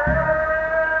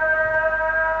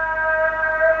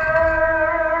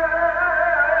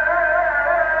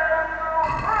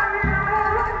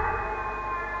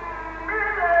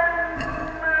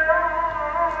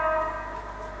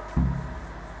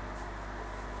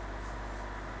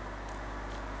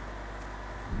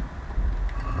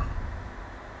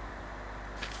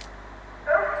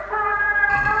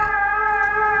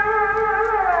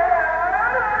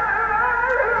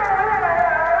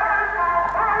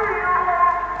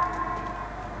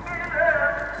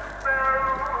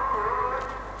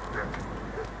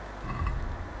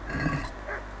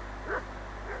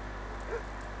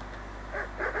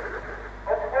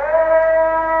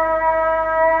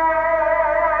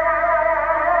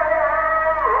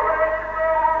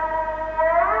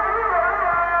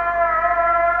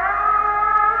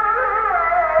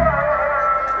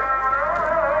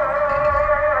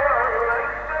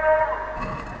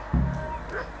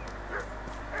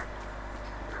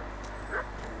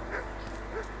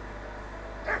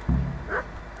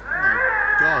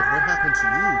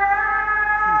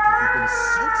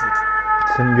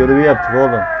 Senin görevi yaptık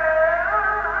oğlum.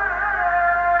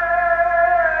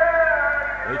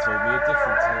 They told me a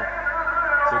different tale.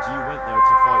 Said you went there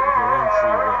to fight of your own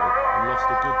free will and lost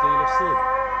a good deal of silver.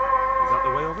 Is that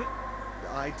the way of it?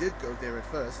 I did go there at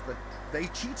first, but they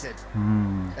cheated.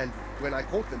 And when I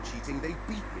caught them cheating, they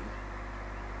beat me.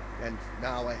 And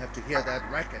now I have to hear that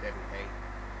racket every day.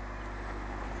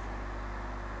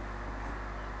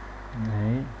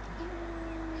 Ne?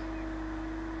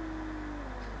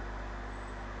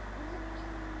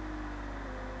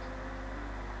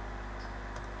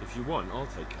 If you want, I'll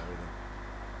take care of them.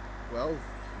 Well,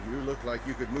 you look like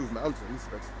you could move mountains,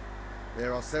 but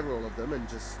there are several of them and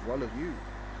just one of you.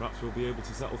 Perhaps we'll be able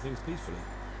to settle things peacefully.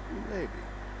 Maybe.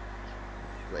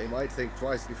 They might think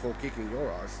twice before kicking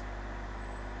your ass.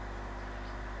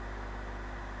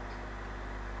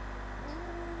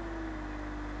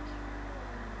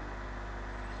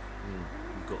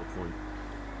 You've got a point.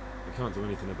 I can't do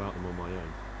anything about them on my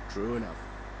own. True enough.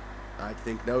 I'd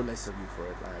think no less of you for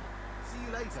it, lad. See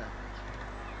you later.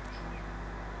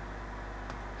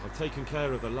 I've taken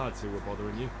care of the lads who were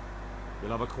bothering you.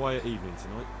 You'll have a quiet evening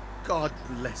tonight. God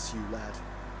bless you, lad.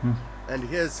 And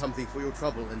here's something for your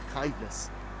trouble and kindness.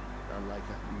 Unlike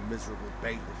a miserable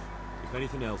bailiff. If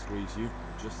anything else grieves you,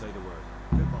 just say the word.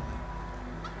 Goodbye.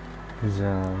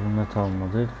 Güzel, bunu da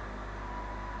almadık.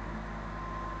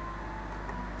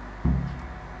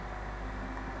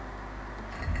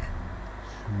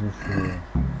 Şimdi şuraya.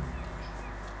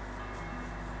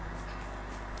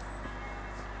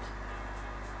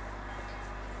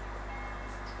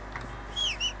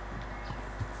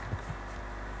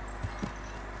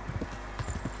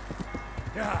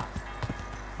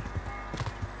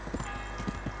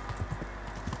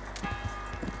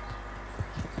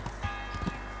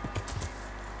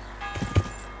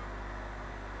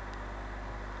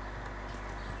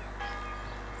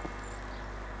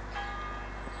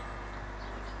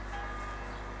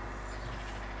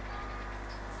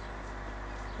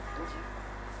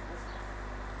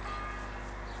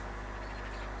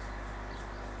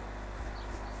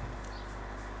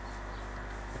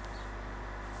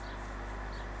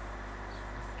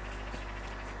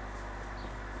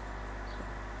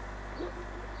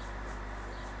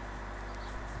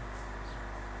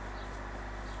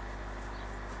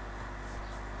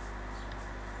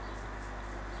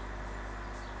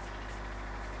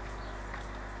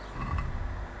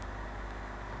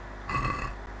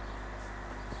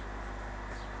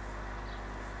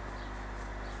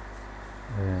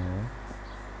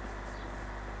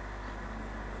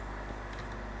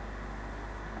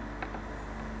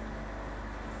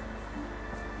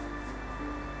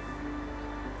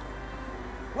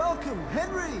 Welcome,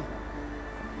 Henry!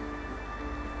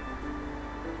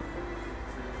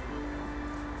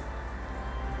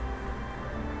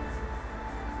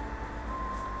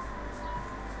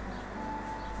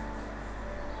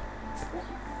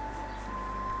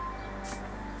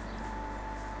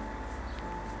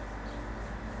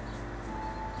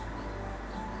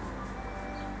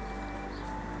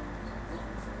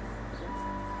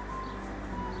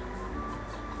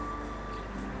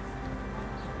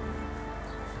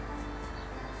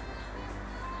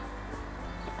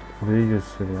 Burayı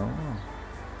gösteriyor ama.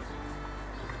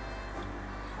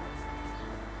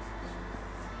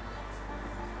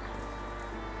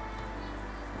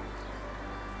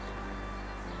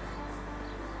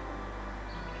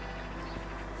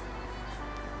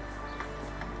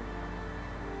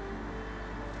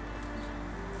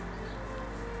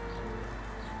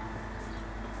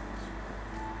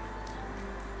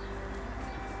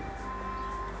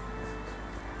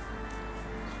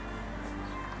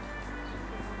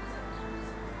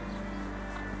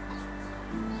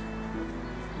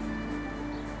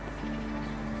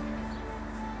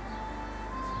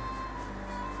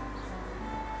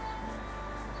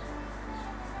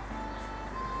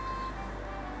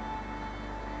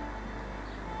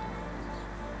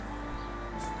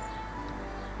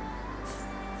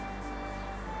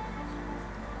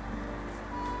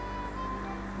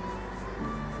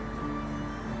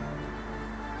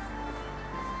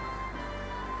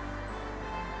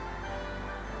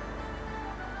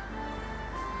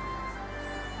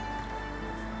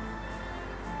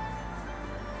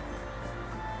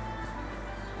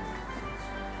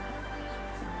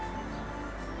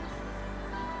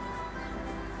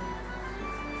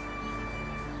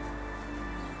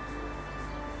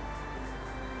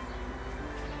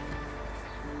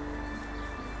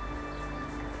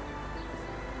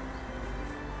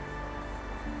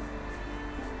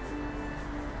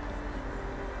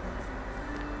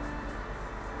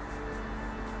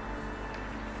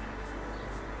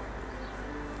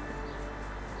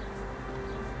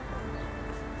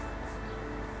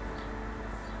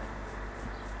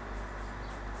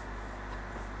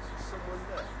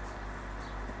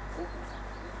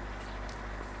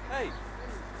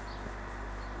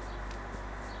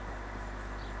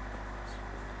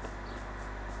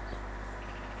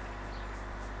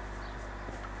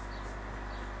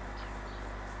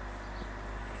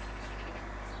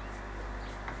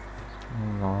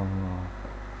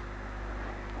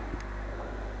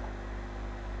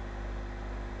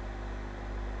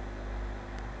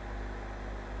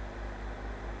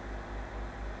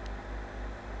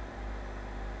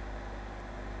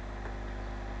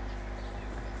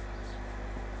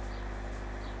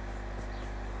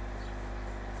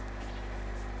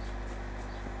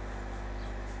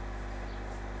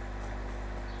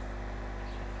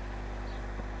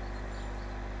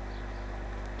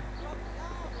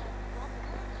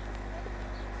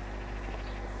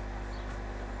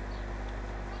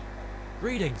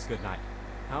 Greetings, good night.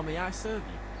 How may I serve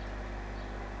you?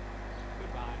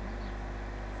 Goodbye.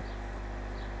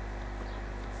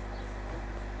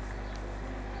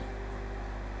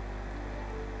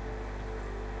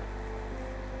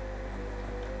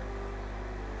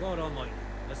 God almighty,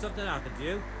 has something happened to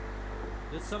you?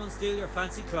 Did someone steal your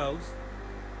fancy clothes?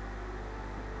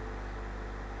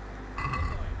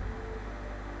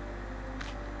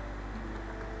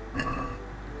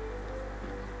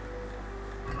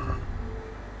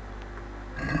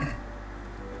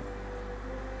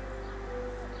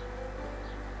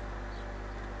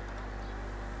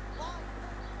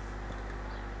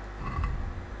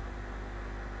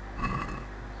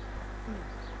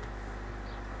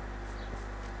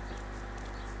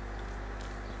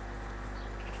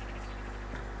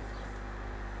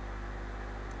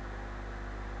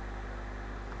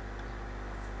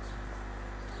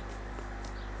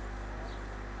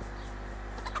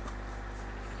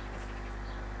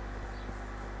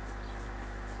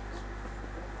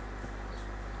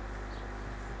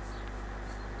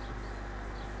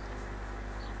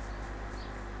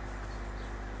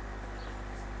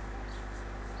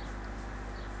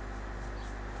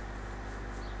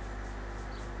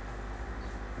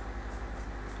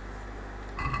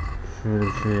 Şöyle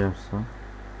bir şey yapsam.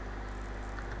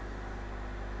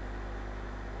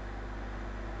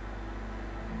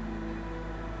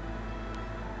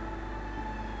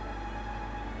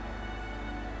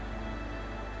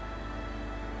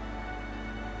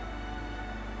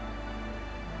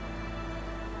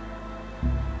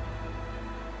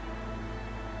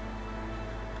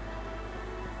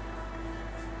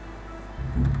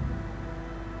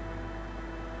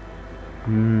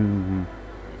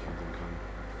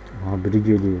 Aha, biri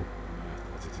geliyor.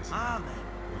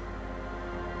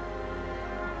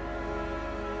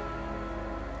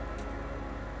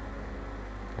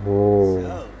 Oh.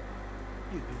 So,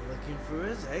 you've been looking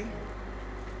for us, eh?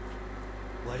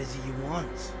 What is it you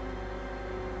want?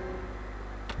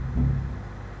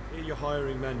 Here you're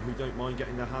hiring men who don't mind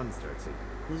getting their hands dirty.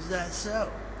 Was that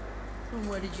so? And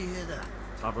where did you hear that?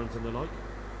 Taverns and the like.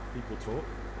 People talk.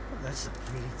 Well, that's a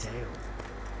pretty tale.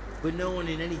 But no one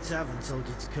in any tavern told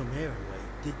you to come here and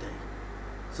wait, did they?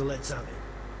 So let's have it.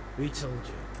 We told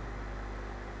you.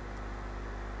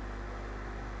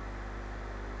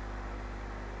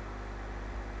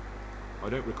 I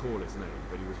don't recall his name,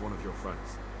 but he was one of your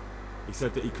friends. He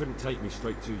said that he couldn't take me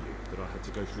straight to you, that I had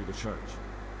to go through the church.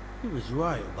 He was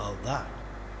right about that.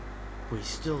 But he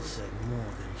still said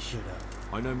more than he should have.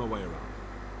 I know my way around.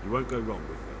 You won't go wrong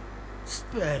with me.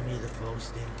 Spare me the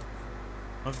boasting.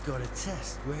 I've got a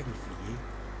test ready for you.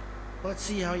 Let's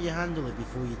see how you handle it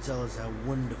before you tell us how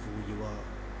wonderful you are.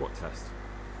 What test?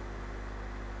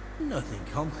 Nothing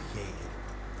complicated.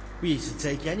 We used to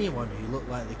take anyone who looked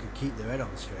like they could keep their head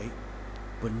on straight.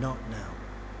 But not now.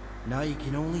 Now you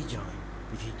can only join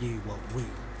if you do what we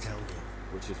tell you.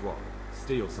 Which is what?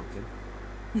 Steal something?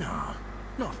 Nah,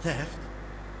 not theft.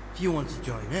 If you want to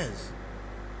join us,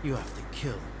 you have to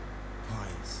kill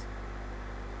Pius.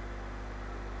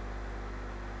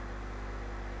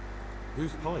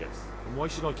 Who's Pius? And why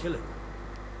should I kill him?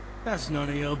 That's none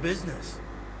of your business.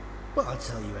 But I'll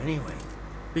tell you anyway,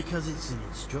 because it's an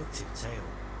instructive tale.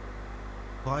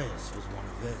 Pius was one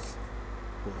of us,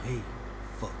 but he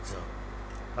fucked up.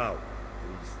 How?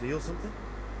 Did he steal something?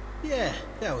 Yeah,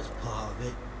 that was part of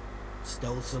it.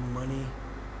 Stole some money,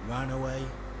 ran away.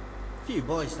 A few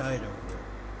boys died over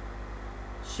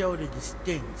it. Showed a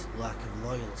distinct lack of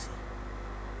loyalty.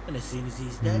 And as soon as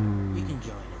he's dead, you can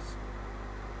join us.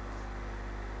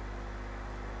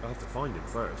 I have to find him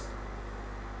first.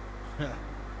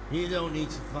 You don't need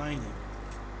to find him.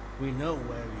 We know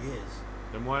where he is.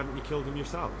 Then why haven't you killed him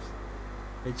yourselves?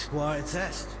 It's quite a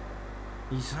test.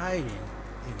 He's hiding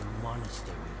in a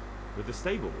monastery. With the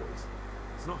stable boys?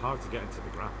 It's not hard to get into the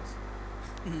grounds.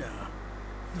 No,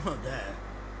 not there.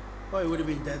 Oh, he would have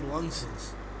been dead long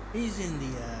since. He's in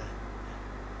the,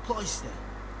 cloister,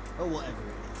 or whatever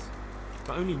it is.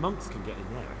 But only monks can get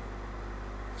in there.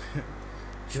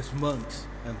 Just monks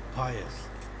and Pius.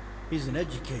 He's an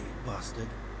educated bastard.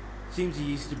 Seems he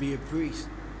used to be a priest,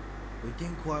 but it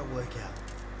didn't quite work out.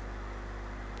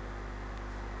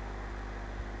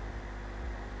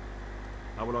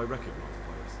 How will I recognise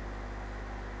Pius?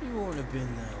 He won't have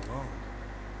been there long.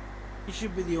 He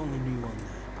should be the only new one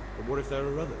there. But what if there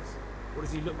are others? What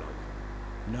does he look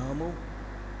like? Normal.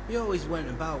 He always went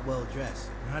about well dressed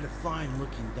and had a fine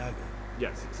looking dagger.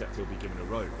 Yes, except he'll be given a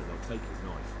robe and they'll take his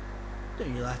knife.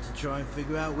 Then you'll have to try and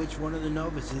figure out which one of the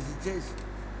novices it is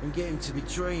and get him to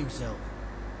betray himself.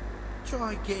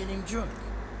 Try getting him drunk.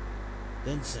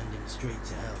 Then send him straight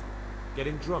to hell. Get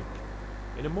him drunk?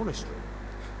 In a monastery?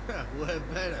 Where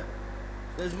better?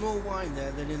 There's more wine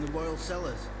there than in the royal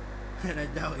cellars. And I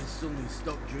doubt he's suddenly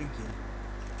stopped drinking.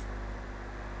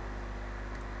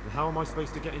 And how am I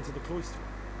supposed to get into the cloister?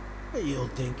 You'll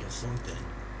think of something.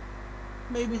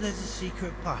 Maybe there's a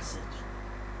secret passage.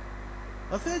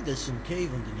 I've heard there's some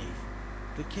cave underneath.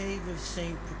 The cave of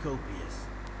St. Procopius.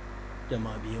 There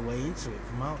might be a way into it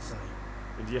from outside.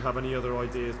 And do you have any other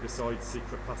ideas besides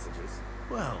secret passages?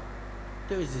 Well,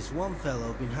 there is this one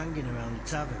fellow been hanging around the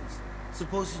taverns.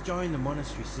 Supposed to join the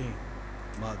monastery soon.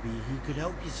 Might be he could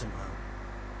help you somehow.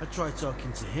 I'd try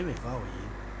talking to him if I were you.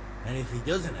 And if he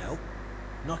doesn't help,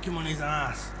 knock him on his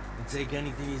ass and take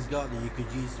anything he's got that you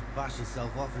could use to pass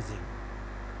yourself off as him.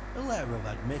 A letter of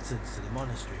admittance to the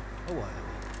monastery, or whatever.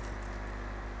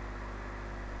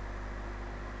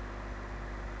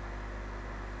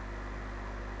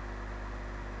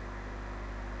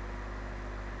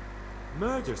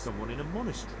 Murder someone in a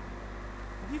monastery?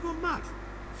 Have you gone mad?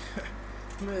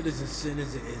 Murder's a sin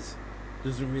as it is.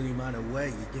 Doesn't really matter where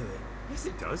you do it. Yes,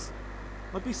 it does.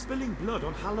 I'd be spilling blood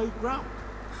on hallowed ground.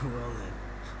 Well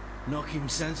then, knock him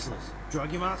senseless,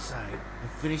 drag him outside,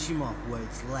 and finish him off where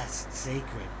it's less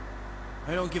sacred.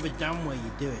 I don't give a damn where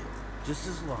you do it, just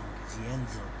as long as he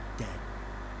ends up dead.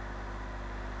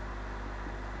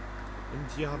 And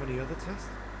do you have any other tests?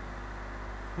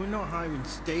 We're not hiring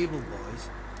stable boys.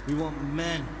 We want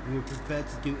men who are prepared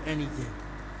to do anything.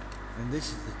 And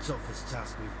this is the toughest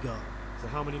task we've got. So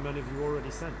how many men have you already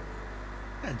sent?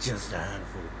 Just a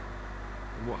handful.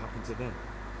 And what happened to them?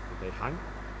 Did they hang?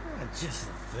 Just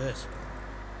the first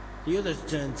one. The others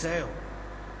turned tail.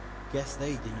 Guess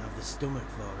they didn't have the stomach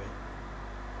for it.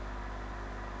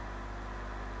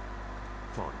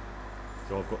 Fine.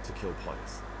 So I've got to kill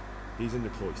Pius. He's in the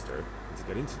cloister, and to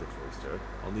get into the cloister,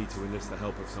 I'll need to enlist the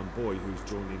help of some boy who's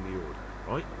joining the Order,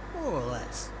 right? More or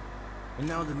less. And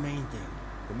now the main thing.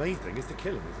 The main thing is to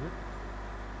kill him, isn't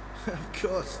it? Of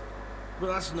course. But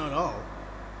that's not all.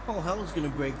 All hell's gonna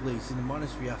break loose in the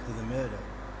monastery after the murder.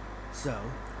 So,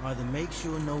 either make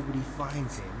sure nobody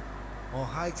finds him, or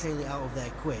hightail it out of there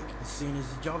quick as soon as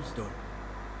the job's done.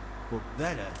 But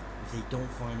better if they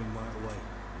don't find him right away.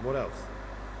 What else?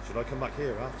 Should I come back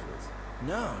here afterwards?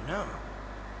 No.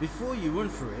 Before you run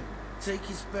for it, take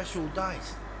his special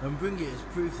dice and bring it as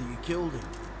proof that you killed him.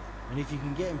 And if you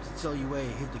can get him to tell you where he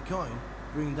hid the coin,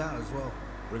 bring that as well.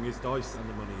 Bring his dice and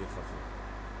the money if I find.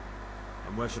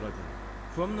 And where should I bring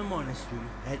it? From the monastery,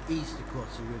 head east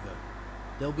across the river.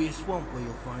 There'll be a swamp where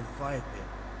you'll find a fire pit.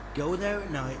 Go there at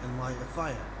night and light a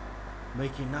fire.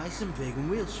 Make it nice and big and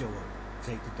we'll show up.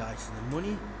 Take the dice and the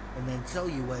money, and then tell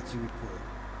you where to report.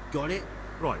 Got it?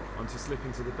 Right, I'm to slip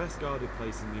into the best guarded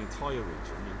place in the entire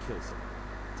region and kill someone.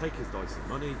 Take his dice and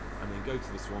money, and then go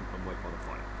to the swamp and wait by the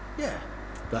fire. Yeah,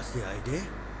 that's the idea.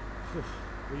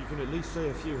 Well, you can at least say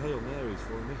a few Hail Marys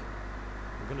for me.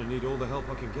 I'm gonna need all the help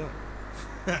I can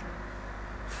get.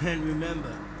 And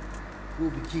remember,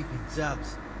 we'll be keeping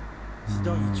tabs. So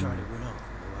don't you try to run off,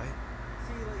 alright?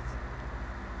 See you later.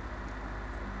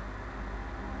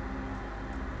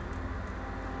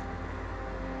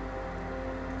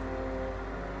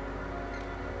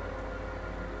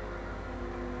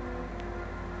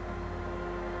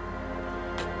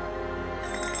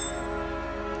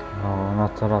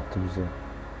 Anahtar attı bize.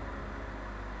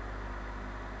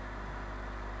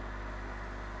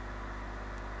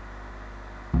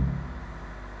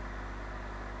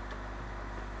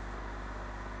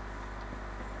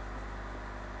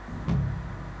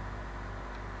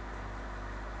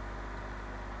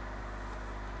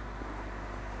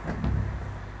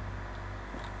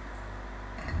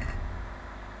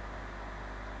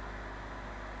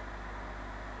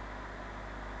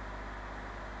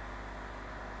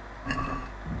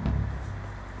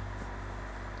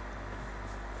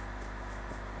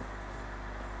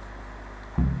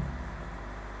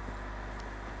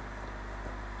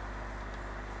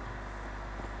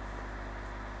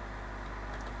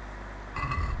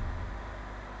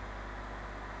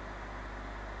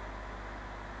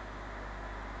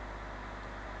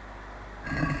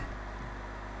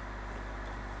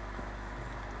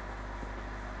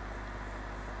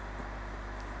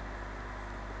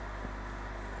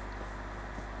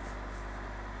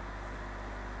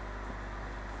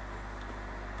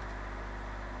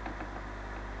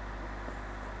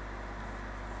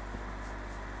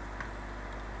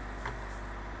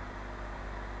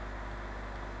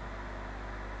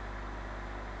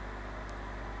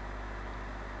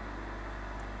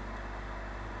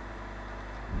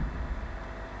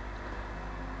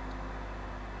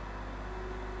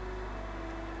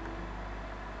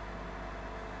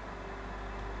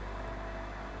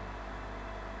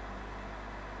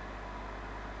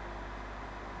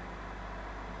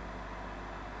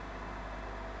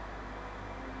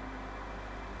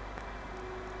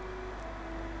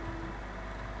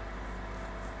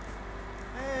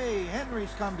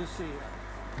 Henry's come to see you.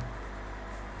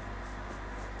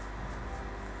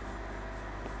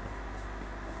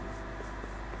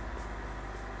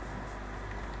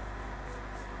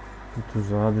 Bu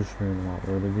tuzağa düşmeyelim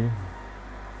abi, öyle değil mi?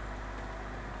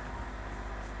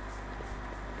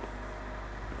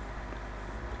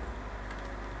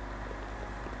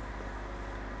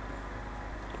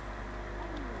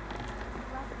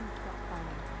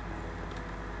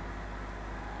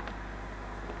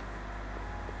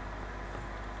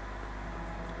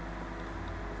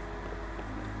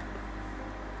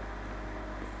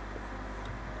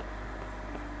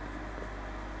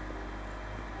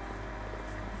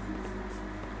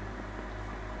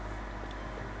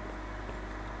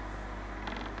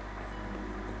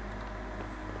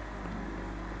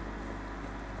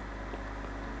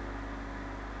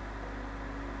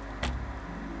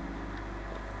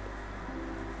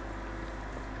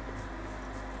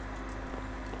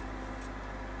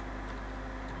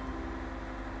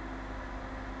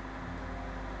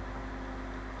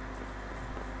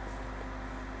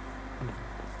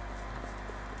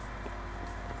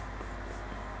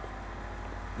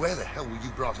 Where the hell were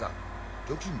you brought up?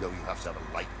 Don't you know you have to have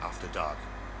a light after dark?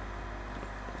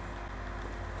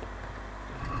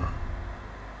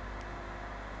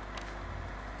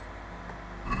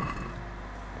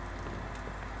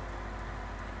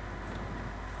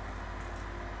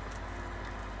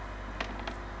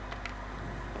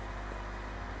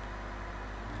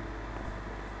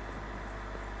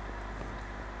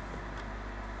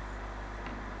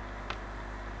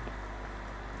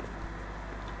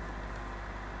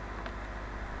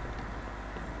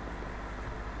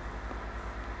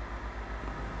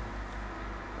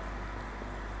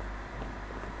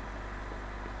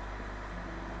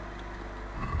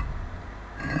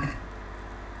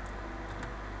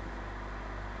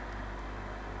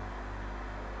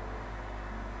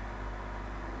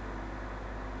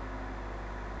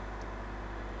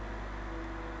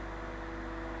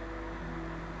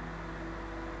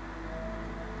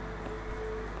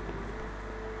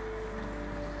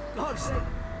 God's sake.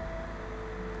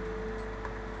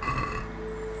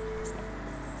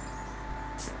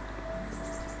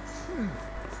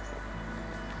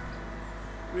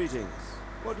 Greetings.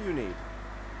 What do you need?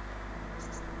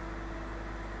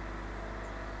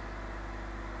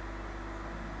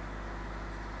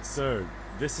 So,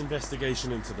 this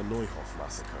investigation into the Neuhoff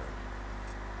massacre,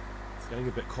 it's getting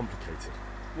a bit complicated.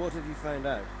 What have you found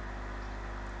out?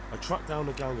 I tracked down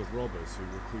a gang of robbers who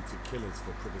recruited killers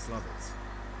for Privislavets.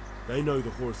 They know the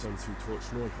whoresons who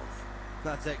torched Neuhoff.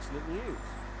 That's excellent news.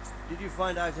 Did you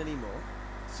find out any more?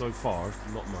 So far,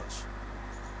 not much.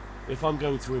 If I'm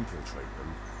going to infiltrate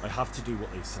them, I have to do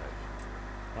what they say.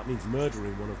 That means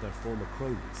murdering one of their former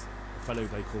cronies, a fellow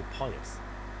they call Pius.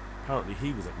 Apparently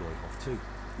he was at Neuhoff too.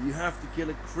 You have to kill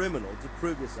a criminal to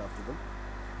prove yourself to them?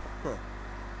 Huh.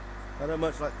 I don't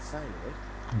much like the sound of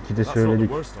it. That's not the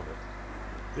worst of it.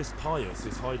 This Pius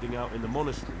is hiding out in the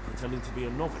monastery pretending to be a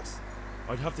novice.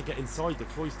 I'd have to get inside the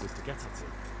cloisters to get at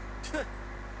him.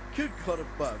 Good God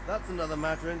above, that's another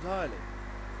matter entirely.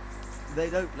 They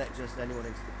don't let just anyone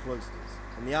into the cloisters,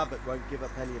 and the abbot won't give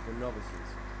up any of the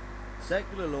novices.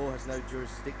 Secular law has no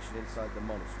jurisdiction inside the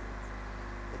monastery.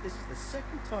 But this is the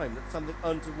second time that something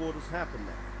untoward has happened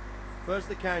now. First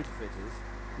the counterfeiters,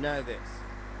 now this.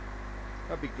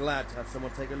 I'd be glad to have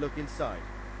someone take a look inside.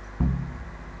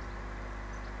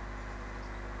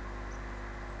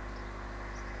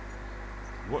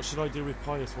 What should I do with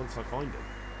Pius once I find him?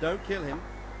 Don't kill him.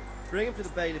 Bring him to the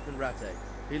bailiff in Rate.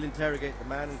 He'll interrogate the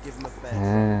man and give him a fair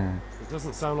trial. It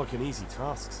doesn't sound like an easy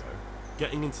task, sir.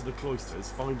 Getting into the cloisters,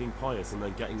 finding Pius, and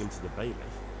then getting him to the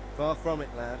bailiff. Far from it,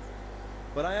 lad.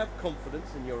 But I have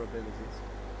confidence in your abilities.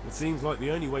 It seems like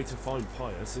the only way to find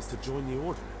Pius is to join the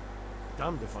order.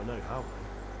 Damned if I know how,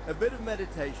 though. A bit of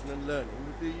meditation and learning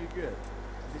will do you good.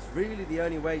 If it's really the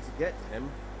only way to get to him,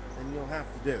 then you'll have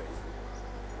to do it.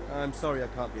 I'm sorry I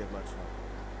can't be of much help.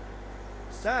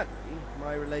 Sadly,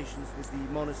 my relations with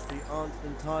the monastery aren't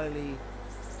entirely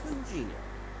congenial.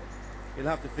 You'll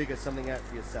have to figure something out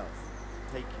for yourself.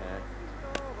 Take care.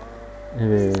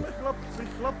 Evet.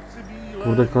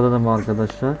 Burada kalalım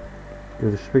arkadaşlar.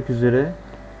 Görüşmek üzere.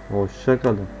 Hoşça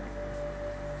kalın.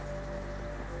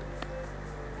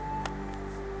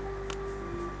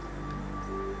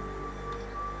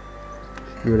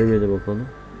 Şu göreve de bakalım.